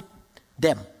Lot with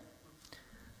them.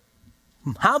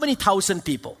 How many thousand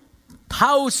people?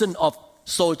 Thousands of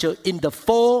soldiers in the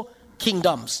 4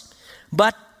 kingdoms.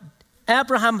 But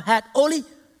Abraham had only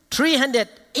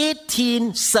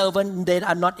 318 servants. They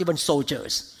are not even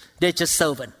soldiers. They're just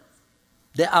servants.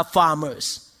 They are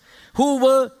farmers who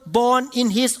were born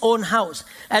in his own house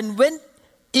and went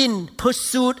in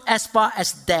pursuit as far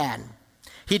as Dan.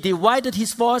 He divided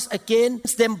his force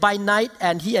against them by night,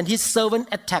 and he and his servant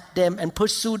attacked them and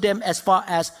pursued them as far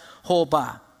as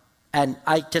Hobah. And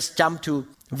I just jump to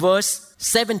verse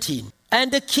 17.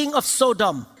 And the king of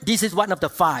Sodom, this is one of the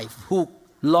 5 who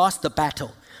lost the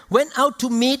battle, went out to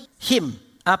meet him,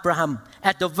 Abraham,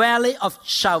 at the valley of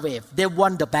Shaveh. They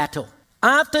won the battle.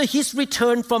 After his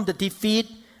return from the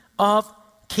defeat of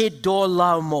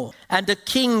Kedorlaomer, and the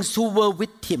kings who were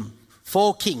with him,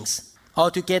 4 kings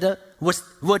altogether,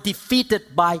 were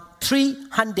defeated by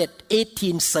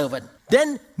 318 servants.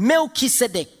 Then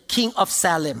Melchizedek, king of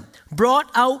Salem, brought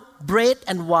out bread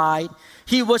and wine.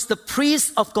 He was the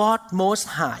priest of God Most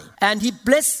High. And he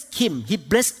blessed him, he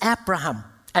blessed Abraham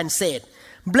and said,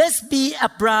 Blessed be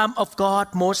Abraham of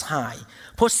God Most High,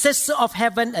 possessor of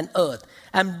heaven and earth.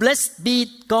 And blessed be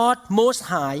God Most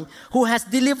High, who has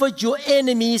delivered your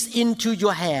enemies into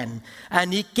your hand.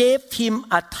 And he gave him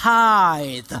a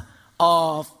tithe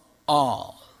of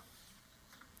all.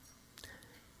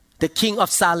 The king of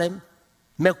Salem,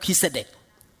 Melchizedek,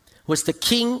 was the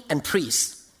king and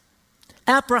priest.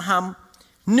 Abraham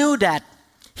knew that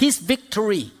his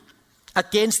victory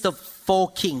against the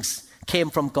four kings came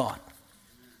from God.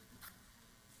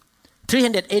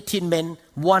 318 men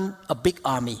won a big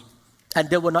army, and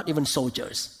they were not even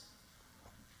soldiers.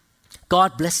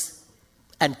 God blessed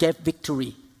and gave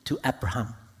victory to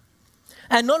Abraham.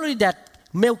 And not only that,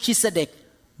 Melchizedek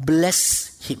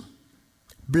blessed him,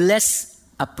 blessed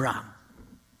Abraham.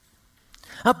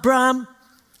 Abraham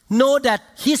knew that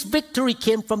his victory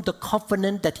came from the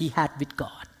covenant that he had with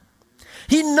God.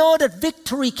 He knew that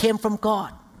victory came from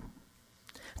God.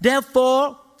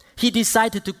 Therefore, he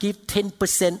decided to give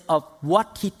 10% of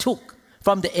what he took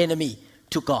from the enemy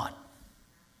to God.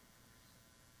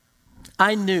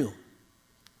 I knew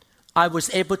I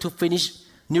was able to finish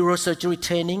neurosurgery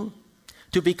training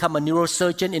to become a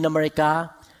neurosurgeon in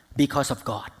America because of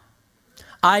God.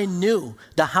 I knew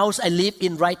the house I live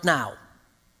in right now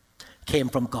came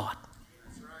from God.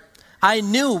 I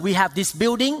knew we have this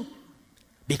building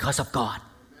because of God.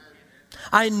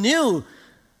 I knew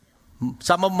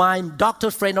some of my doctor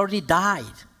friends already died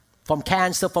from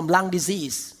cancer, from lung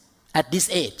disease at this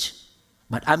age.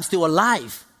 But I'm still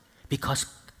alive because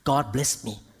God blessed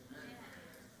me.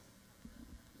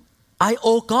 I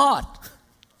owe God.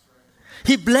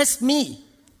 He blessed me.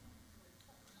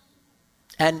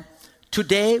 And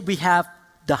today we have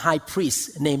the high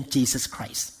priest named Jesus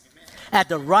Christ at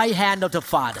the right hand of the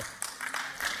Father.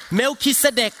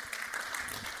 Melchizedek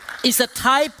is a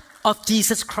type of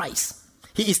Jesus Christ.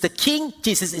 He is the king,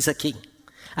 Jesus is a king.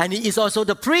 And he is also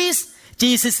the priest,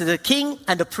 Jesus is the king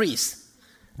and the priest.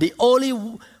 The only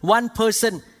one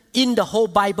person in the whole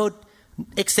Bible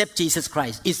except Jesus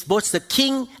Christ is both the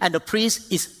king and the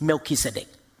priest is Melchizedek.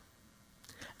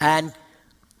 And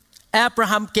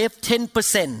Abraham gave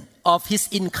 10% of his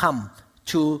income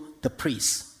to the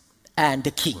priest and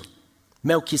the king,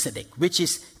 Melchizedek, which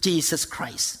is Jesus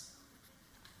Christ.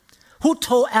 Who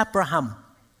told Abraham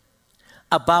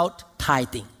about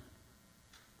tithing?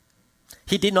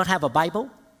 He did not have a Bible.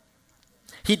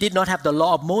 He did not have the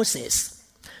law of Moses.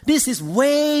 This is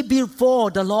way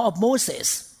before the law of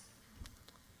Moses.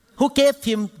 Who gave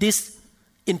him this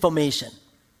information?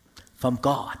 From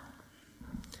God.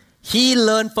 He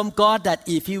learned from God that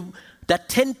that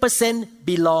 10%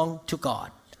 belonged to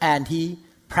God, and he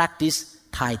practiced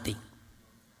tithing.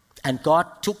 And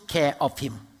God took care of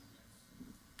him.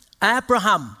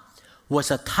 Abraham was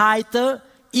a tither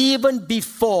even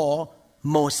before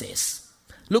Moses.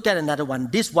 Look at another one.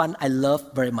 This one I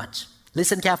love very much.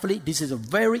 Listen carefully. This is a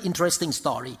very interesting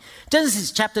story.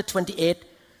 Genesis chapter 28,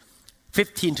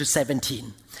 15 to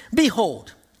 17.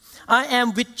 Behold, I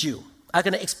am with you. I'm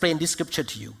going to explain this scripture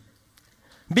to you.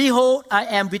 Behold, I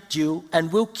am with you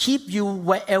and will keep you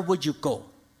wherever you go,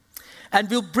 and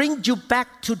will bring you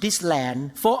back to this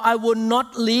land, for I will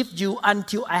not leave you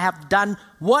until I have done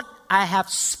what I have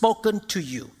spoken to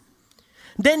you.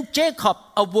 Then Jacob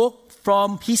awoke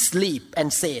from his sleep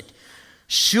and said,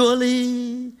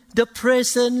 surely the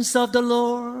presence of the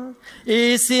Lord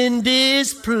is in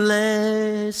this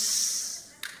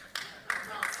place.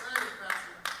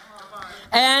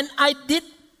 And I did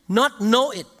not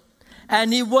know it.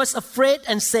 And he was afraid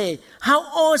and said, how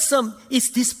awesome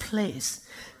is this place?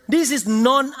 This is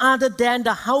none other than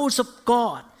the house of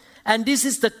God. And this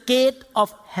is the gate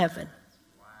of heaven.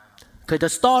 Okay, the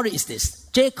story is this.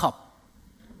 Jacob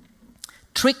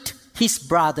tricked his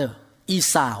brother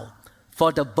Esau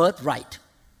for the birthright.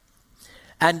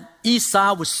 And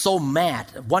Esau was so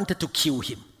mad, wanted to kill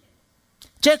him.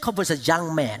 Jacob was a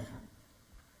young man.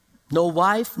 No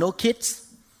wife, no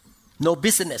kids, no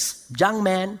business. Young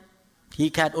man. He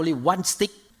had only one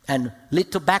stick and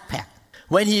little backpack.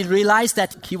 When he realized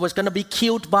that he was going to be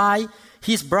killed by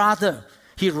his brother,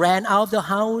 he ran out of the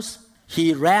house.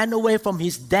 He ran away from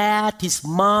his dad, his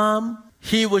mom.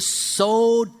 He was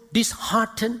so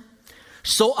disheartened,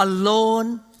 so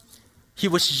alone. He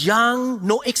was young,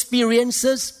 no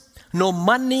experiences, no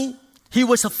money. He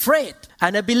was afraid.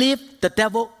 And I believe the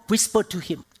devil whispered to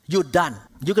him, you're done.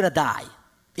 You're going to die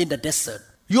in the desert.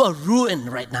 You are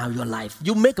ruined right now, your life.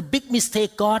 You make a big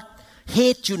mistake, God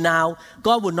hates you now.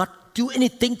 God will not do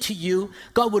anything to you.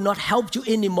 God will not help you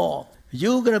anymore.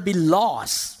 You're going to be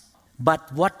lost.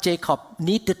 But what Jacob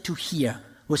needed to hear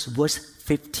was verse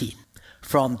 15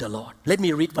 from the Lord. Let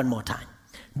me read one more time.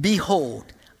 Behold,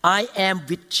 I am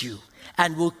with you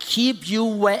and will keep you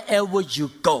wherever you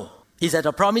go. Is that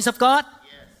a promise of God?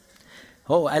 Yes.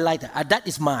 Oh, I like that. That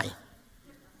is mine.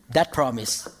 That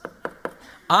promise.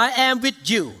 I am with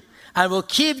you and will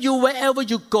keep you wherever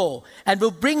you go, and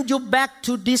will bring you back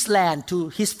to this land, to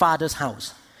his father's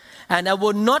house. And I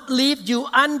will not leave you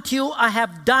until I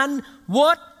have done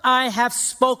what I have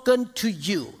spoken to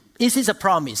you. This is a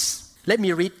promise. Let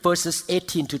me read verses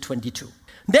 18 to 22.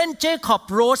 Then Jacob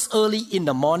rose early in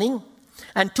the morning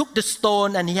and took the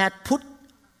stone and he had put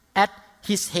at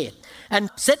his head and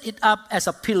set it up as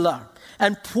a pillar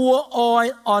and poured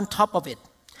oil on top of it.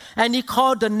 And he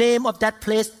called the name of that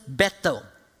place Bethel.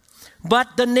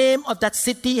 But the name of that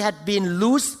city had been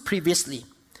Luz previously.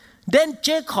 Then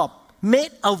Jacob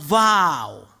made a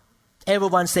vow.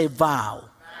 Everyone say vow.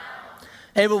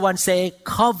 Everyone say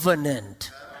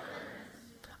covenant.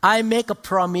 I make a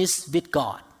promise with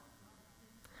God.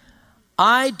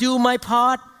 I do my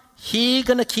part. He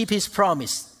gonna keep his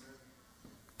promise.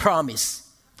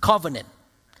 Promise. Covenant.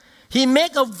 He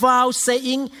make a vow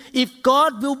saying, if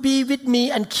God will be with me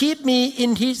and keep me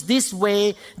in this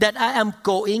way that I am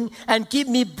going, and give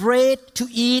me bread to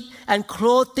eat and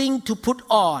clothing to put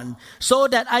on, so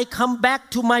that I come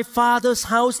back to my father's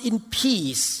house in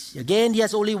peace. Again, he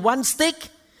has only one stick,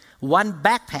 one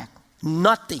backpack,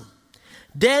 nothing.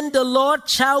 Then the Lord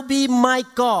shall be my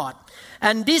God,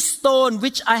 and this stone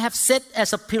which I have set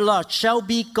as a pillar shall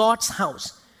be God's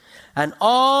house. And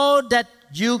all that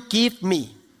you give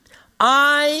me,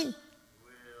 I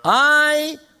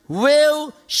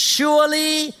will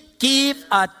surely give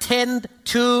a tenth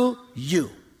to you.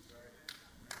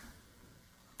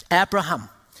 Abraham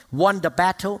won the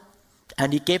battle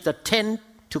and he gave the tenth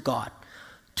to God.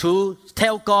 To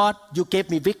tell God, you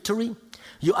gave me victory.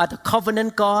 You are the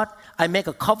covenant God. I make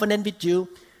a covenant with you.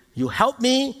 You help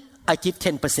me, I give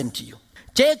 10% to you.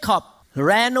 Jacob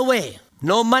ran away.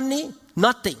 No money,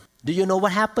 nothing. Do you know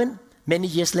what happened? Many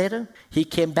years later, he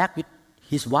came back with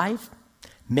his wife,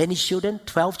 many children,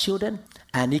 12 children,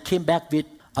 and he came back with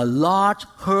a large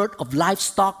herd of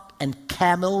livestock and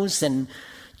camels and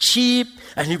sheep,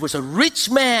 and he was a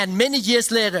rich man many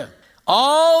years later.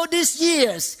 All these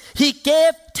years, he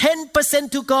gave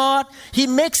 10% to God. He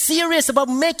made serious about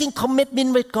making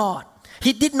commitment with God.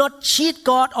 He did not cheat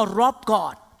God or rob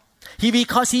God.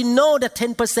 Because he know that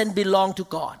 10% belong to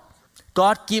God.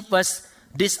 God give us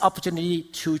this opportunity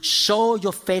to show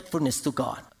your faithfulness to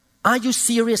God. Are you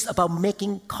serious about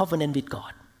making covenant with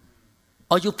God?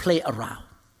 Or you play around?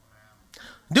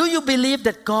 Do you believe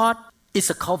that God is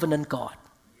a covenant God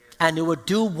and he will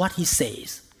do what he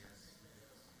says?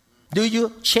 Do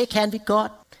you shake hands with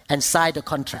God and sign the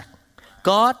contract?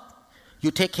 God,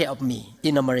 you take care of me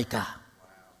in America.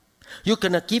 You're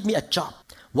going to give me a job.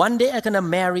 One day I'm going to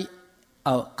marry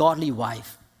a godly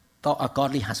wife or a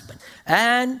godly husband.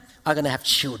 And I'm going to have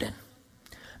children.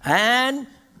 And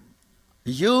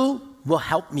you will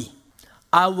help me.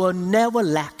 I will never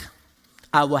lack.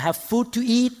 I will have food to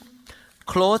eat,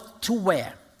 clothes to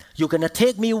wear. You're going to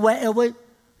take me wherever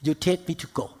you take me to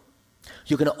go.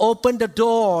 You're going to open the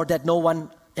door that no one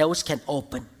else can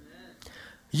open.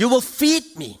 You will feed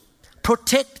me,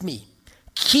 protect me,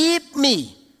 keep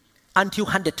me until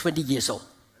 120 years old.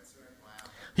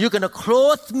 You're going to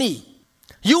clothe me.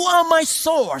 You are my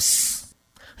source.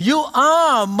 You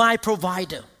are my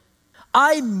provider.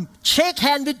 I shake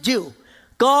hands with you.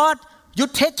 God, you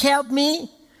take care of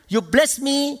me. You bless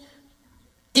me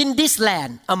in this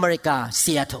land, America,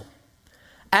 Seattle.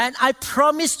 And I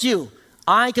promised you,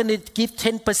 I'm going to give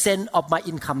 10% of my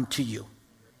income to you.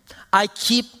 I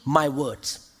keep my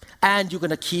words. And you're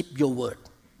going to keep your word.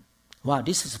 Wow,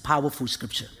 this is a powerful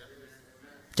scripture.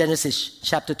 Genesis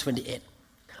chapter 28.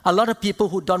 A lot of people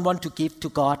who don't want to give to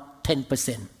God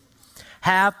 10%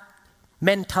 have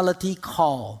mentality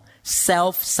called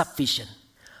self-sufficient.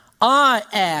 I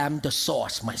am the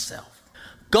source myself.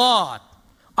 God,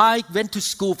 I went to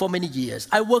school for many years.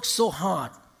 I worked so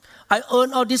hard. I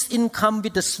earned all this income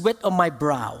with the sweat of my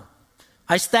brow.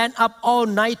 I stand up all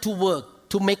night to work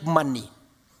to make money.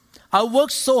 I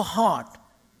work so hard.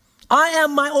 I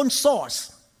am my own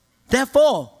source.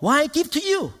 Therefore, why give to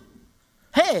you?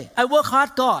 Hey, I work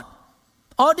hard, God.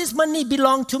 All this money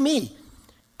belongs to me.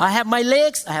 I have my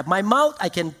legs, I have my mouth, I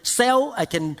can sell, I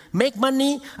can make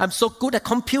money. I'm so good at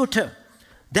computer.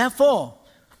 Therefore,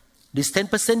 this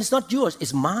 10% is not yours,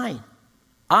 it's mine.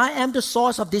 I am the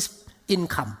source of this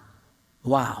income.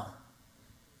 Wow.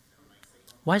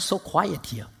 Why so quiet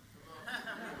here?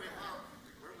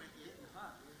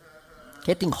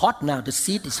 Getting hot now, the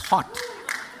seat is hot.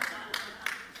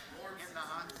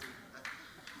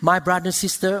 My brother and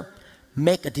sister,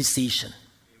 make a decision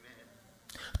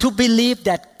to believe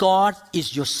that God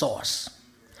is your source.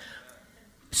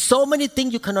 So many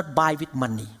things you cannot buy with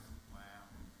money.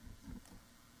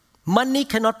 Money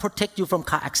cannot protect you from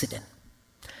car accident.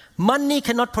 Money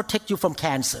cannot protect you from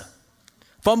cancer.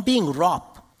 from being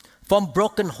robbed, from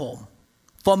broken home,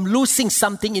 from losing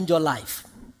something in your life.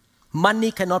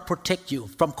 Money cannot protect you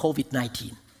from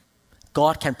COVID-19.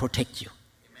 God can protect you.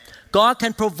 God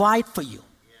can provide for you.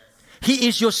 He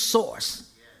is your source.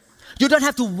 You don't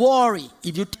have to worry.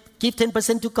 If you give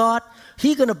 10% to God,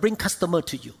 He's going to bring customer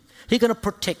to you. He's going to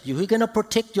protect you. He's going to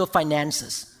protect your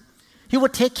finances. He will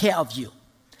take care of you.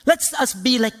 Let us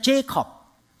be like Jacob.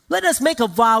 Let us make a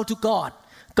vow to God.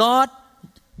 God,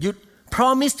 you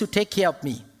promise to take care of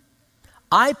me.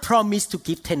 I promise to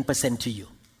give 10% to you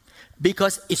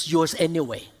because it's yours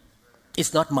anyway.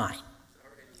 It's not mine.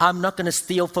 I'm not going to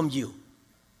steal from you.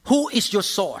 Who is your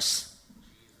source?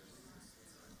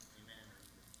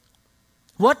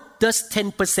 What does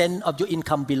 10% of your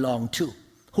income belong to?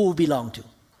 Who belong to?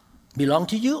 Belong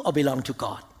to you or belong to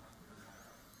God?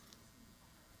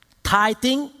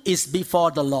 Tithing is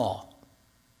before the law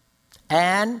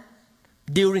and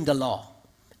during the law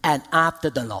and after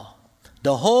the law.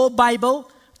 The whole Bible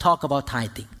talk about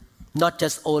tithing, not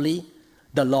just only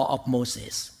the law of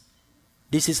Moses.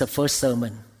 This is the first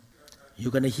sermon.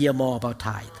 You're going to hear more about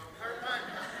tithe.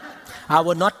 I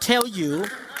will not tell you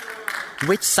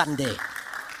which Sunday.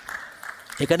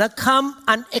 It's going to come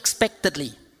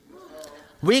unexpectedly.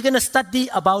 We're going to study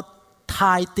about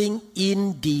tithing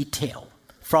in detail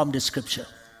from the scripture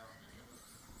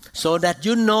so that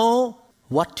you know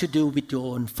what to do with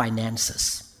your own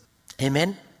finances.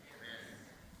 Amen?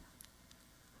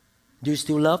 Do you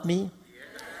still love me?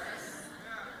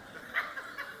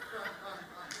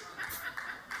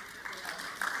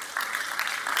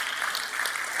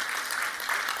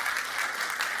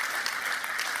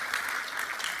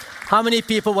 How many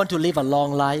people want to live a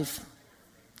long life?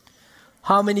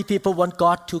 How many people want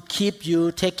God to keep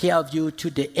you, take care of you to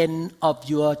the end of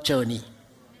your journey?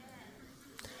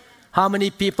 How many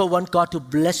people want God to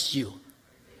bless you?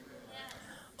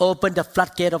 Open the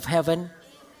floodgate of heaven.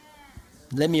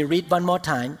 Let me read one more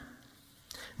time.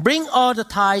 Bring all the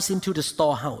tithes into the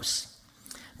storehouse,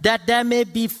 that there may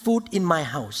be food in my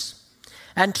house.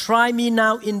 And try me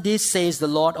now in this, says the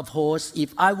Lord of hosts,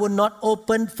 if I will not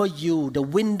open for you the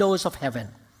windows of heaven.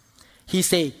 He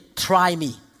said, try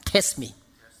me, test me.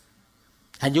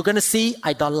 And you're going to see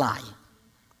I don't lie.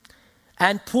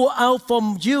 And pour out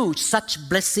from you such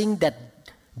blessing that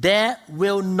there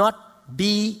will not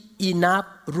be enough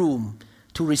room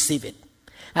to receive it.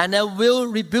 And I will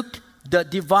rebuke the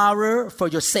devourer for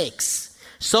your sakes,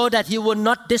 so that he will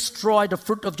not destroy the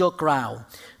fruit of your ground,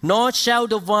 nor shall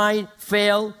the vine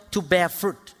fail to bear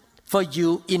fruit for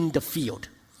you in the field,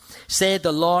 said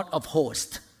the Lord of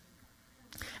hosts.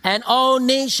 And all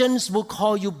nations will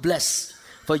call you blessed,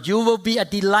 for you will be a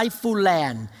delightful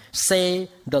land, say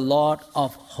the Lord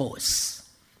of hosts.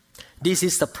 This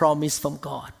is the promise from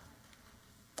God.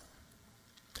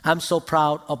 I'm so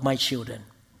proud of my children.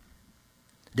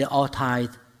 They all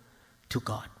tithe to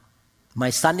God. My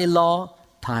son-in-law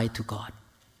tithe to God.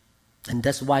 And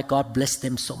that's why God blessed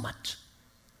them so much.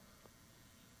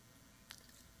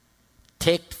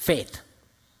 Take faith,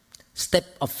 step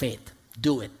of faith,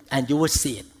 do it, and you will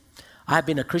see it. I've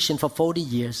been a Christian for 40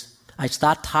 years. I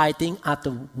start tithing after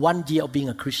 1 year of being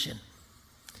a Christian.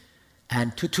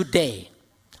 And to today,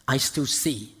 I still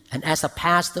see, and as a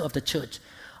pastor of the church,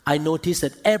 I notice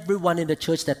that everyone in the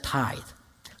church that tithe,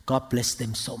 God bless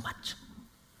them so much.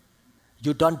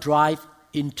 You don't drive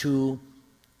into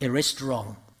a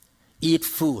restaurant, eat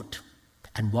food,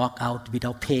 and walk out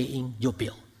without paying your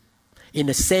bill. In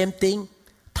the same thing,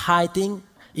 tithing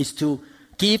is to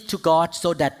give to God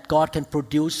so that God can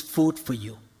produce food for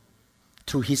you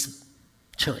through His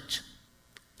church.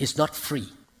 It's not free.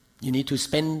 You need to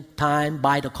spend time,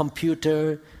 buy the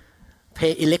computer,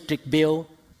 pay electric bill,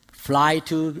 fly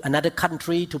to another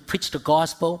country to preach the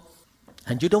gospel.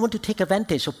 And you don't want to take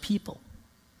advantage of people.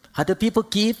 Other people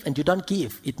give and you don't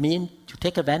give. It means you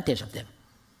take advantage of them.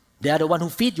 They are the one who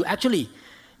feed you. Actually,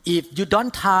 if you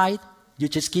don't tithe, you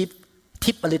just give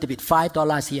tip a little bit,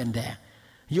 $5 here and there.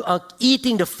 You are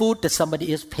eating the food that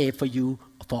somebody else paid for you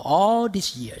for all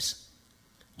these years.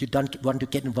 You don't want to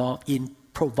get involved in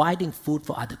providing food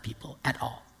for other people at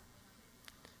all.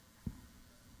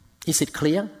 Is it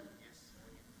clear?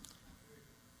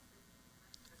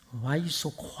 Why are you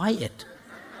so quiet?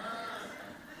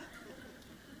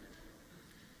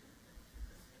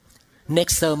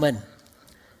 Next sermon,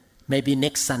 maybe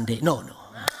next Sunday. No.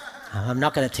 I'm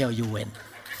not going to tell you when.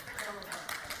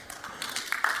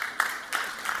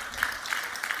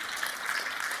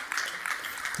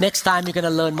 Next time you're going to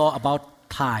learn more about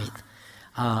tithe.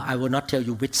 I will not tell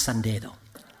you which Sunday though.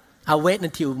 I'll wait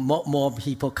until more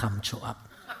people show up.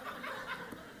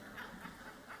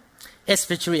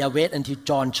 Especially I wait until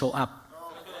John show up.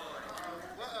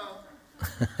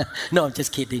 No, I'm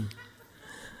just kidding.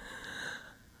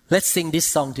 Let's sing this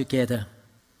song together.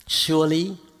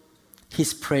 Surely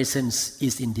His presence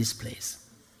is in this place.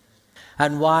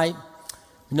 And why?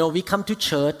 We come to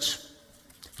church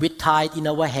with tithe in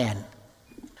our hand.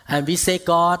 And we say,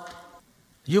 God,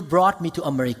 you brought me to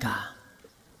America.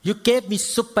 You gave me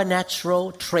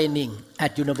supernatural training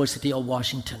at University of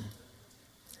Washington.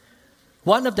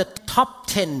 One of the top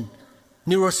 10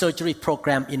 neurosurgery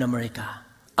program in America.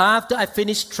 After I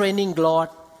finished training, Lord,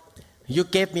 you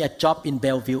gave me a job in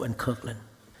Bellevue and Kirkland.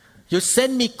 You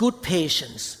sent me good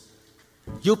patients.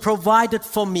 You provided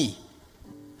for me.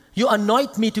 You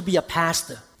anointed me to be a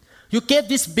pastor. You gave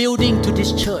this building to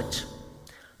this church.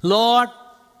 Lord,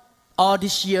 all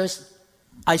these years,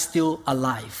 I still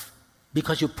alive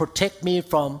because you protect me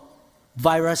from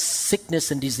virus,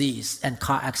 sickness and disease and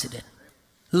car accident.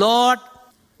 Lord,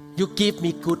 you give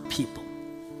me good people,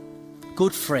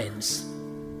 good friends.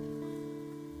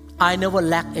 I never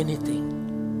lack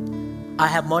anything. I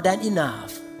have more than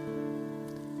enough.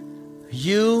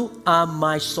 You are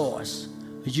my source.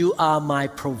 You are my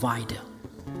provider.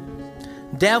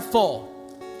 Therefore,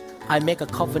 I make a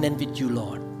covenant with you,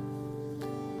 Lord.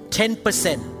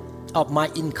 10% of my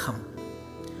income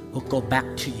will go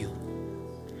back to you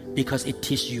because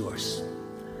it is yours.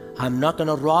 I'm not going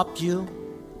to rob you.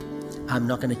 I'm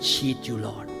not going to cheat you,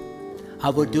 Lord. I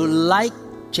will do like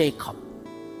Jacob,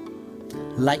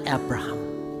 like Abraham.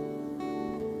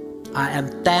 I am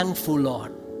thankful,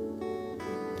 Lord.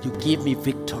 You give me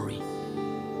victory,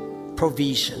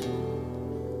 provision,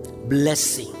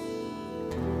 blessing.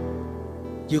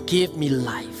 You give me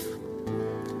life,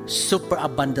 super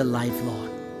abundant life,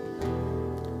 Lord.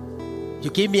 You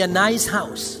give me a nice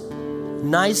house,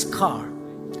 nice car,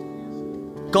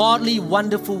 godly,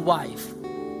 wonderful wife,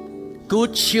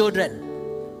 good children,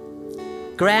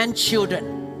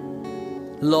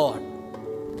 grandchildren. Lord,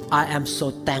 I am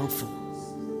so thankful.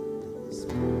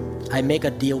 I make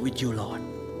a deal with you, Lord.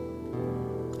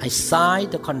 I sign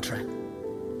the contract.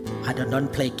 I do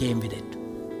not play game with it.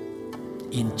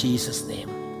 In Jesus' name,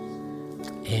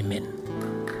 amen.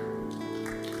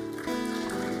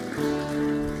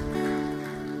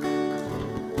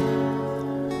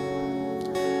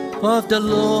 Of the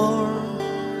Lord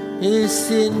is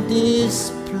in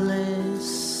this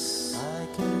place. I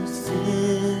can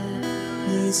feel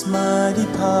His mighty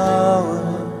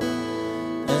power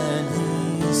and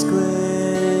His grace.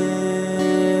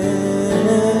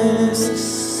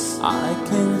 I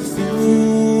can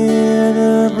feel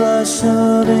the brush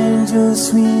of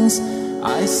angels' wings.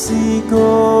 I see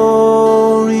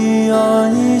glory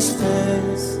on His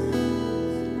face.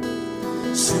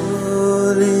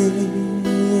 Surely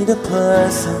the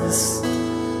presence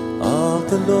of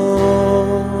the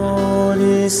Lord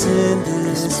is in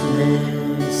this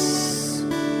place.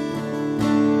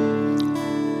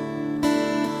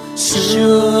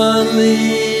 Surely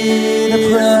the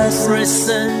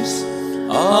presence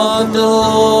of the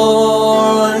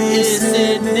Lord is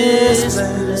in this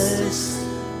place.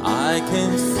 I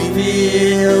can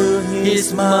feel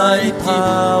His mighty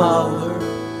power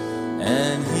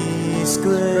and His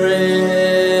grace.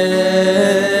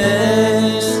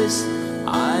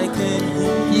 I can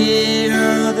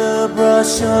hear the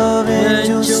brush of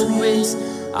angels' wings.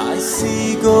 I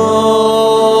see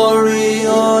glory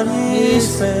on His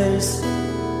face.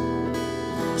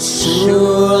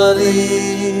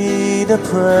 Surely the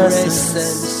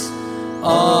presence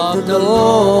of the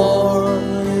Lord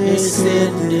is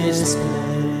in this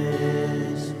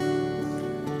place.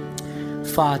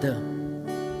 Father,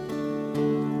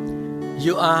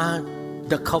 you are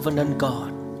the covenant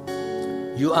God.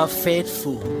 You are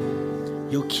faithful.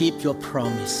 You keep your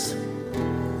promise.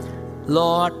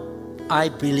 Lord, I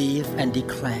believe and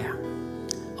declare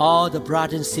all the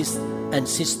brothers and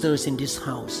sisters in this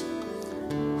house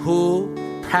who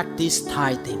practice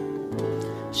tithing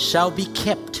shall be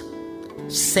kept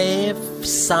safe,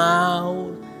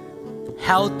 sound,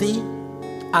 healthy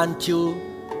until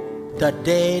the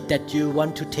day that you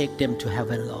want to take them to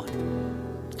heaven, Lord.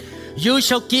 You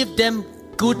shall give them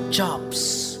good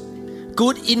jobs,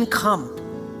 good income,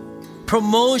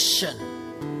 promotion,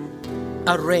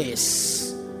 a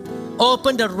raise.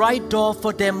 Open the right door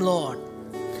for them, Lord.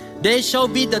 They shall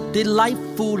be the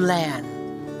delightful land.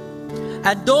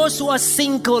 And those who are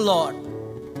single, Lord,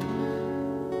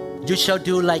 you shall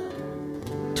do like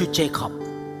to Jacob.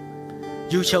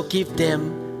 You shall give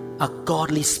them a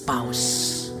godly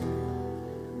spouse,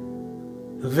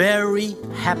 very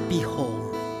happy home.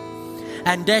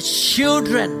 And their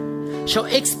children shall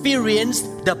experience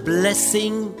the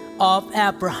blessing of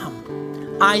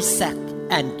Abraham, Isaac,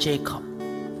 and Jacob.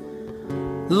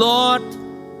 Lord,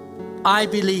 I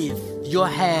believe your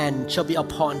hand shall be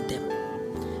upon them.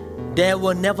 They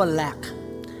will never lack.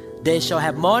 They shall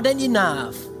have more than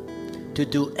enough to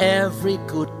do every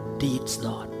good deeds,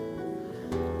 Lord.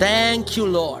 Thank you,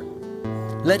 Lord.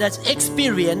 Let us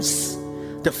experience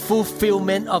the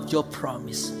fulfillment of your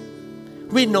promise.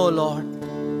 We know, Lord,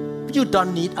 you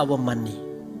don't need our money.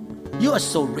 You are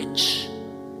so rich.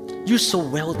 You're so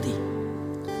wealthy.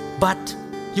 But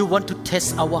you want to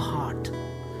test our heart,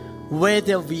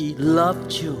 whether we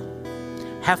loved you,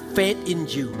 have faith in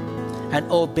you, and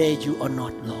obey you or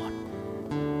not, Lord.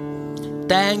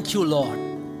 Thank you, Lord.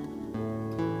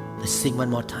 Let's sing one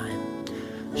more time.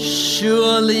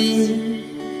 Surely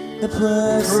The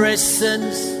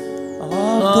presence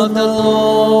of the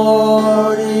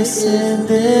Lord is in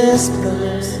this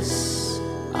place.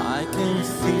 I can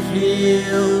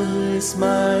feel His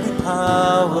mighty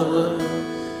power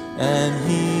and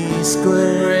His grace.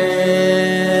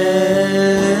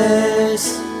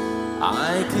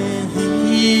 I can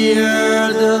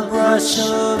hear the rush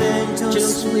of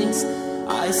angels' wings.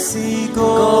 I see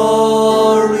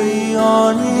glory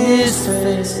on His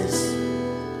face.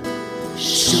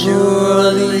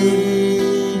 Surely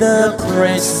the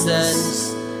presence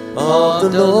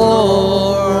of the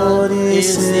Lord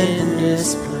is in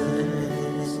this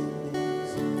place.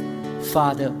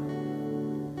 Father,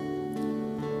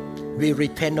 we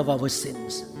repent of our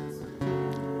sins.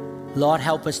 Lord,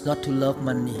 help us not to love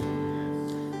money,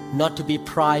 not to be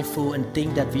prideful and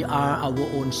think that we are our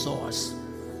own source.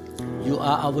 You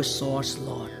are our source,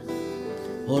 Lord.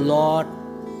 Oh Lord,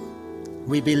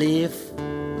 we believe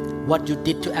what you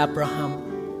did to Abraham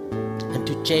and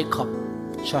to Jacob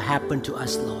shall happen to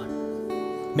us, Lord.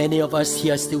 Many of us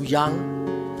here are still young.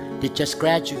 They just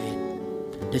graduate.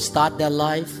 They start their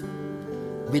life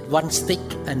with one stick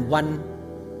and one,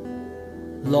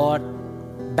 Lord,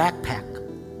 backpack,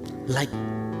 like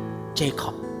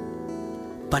Jacob.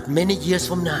 But many years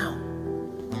from now,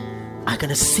 I'm going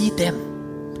to see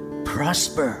them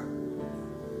prosper,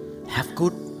 have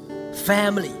good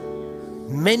family,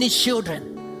 many children.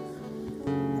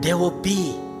 They will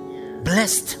be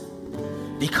blessed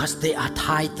because they are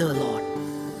tither, Lord,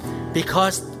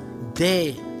 because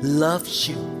they love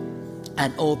you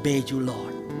and obey you,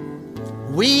 Lord.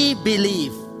 We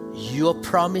believe your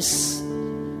promise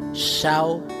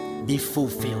shall be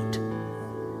fulfilled.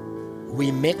 We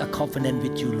make a covenant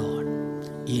with you, Lord,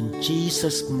 in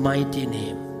Jesus' mighty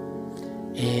name.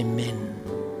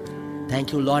 Amen.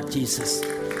 Thank you, Lord Jesus.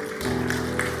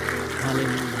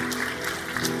 Hallelujah.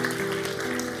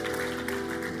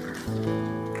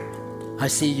 I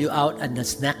see you out at the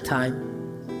snack time.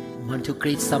 I want to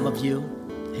greet some of you.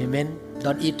 Amen.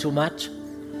 Don't eat too much.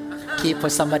 Keep for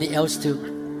somebody else too.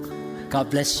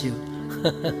 God bless you.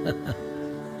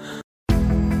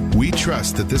 We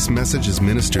trust that this message is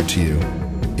ministered to you.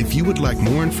 If you would like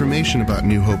more information about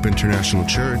New Hope International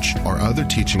Church or other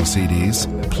teaching CDs,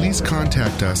 please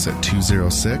contact us at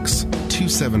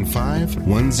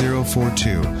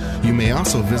 206-275-1042. You may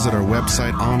also visit our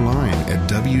website online at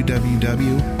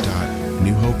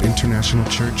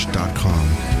www.newhopeinternationalchurch.com.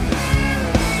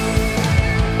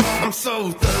 I'm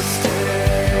so thirsty.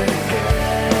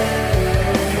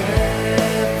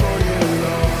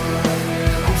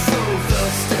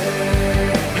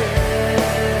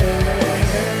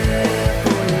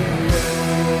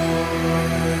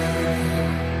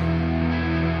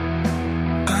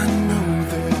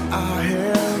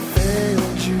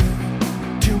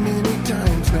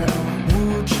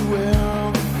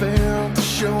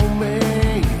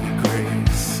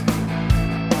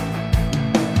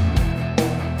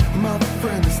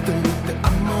 Still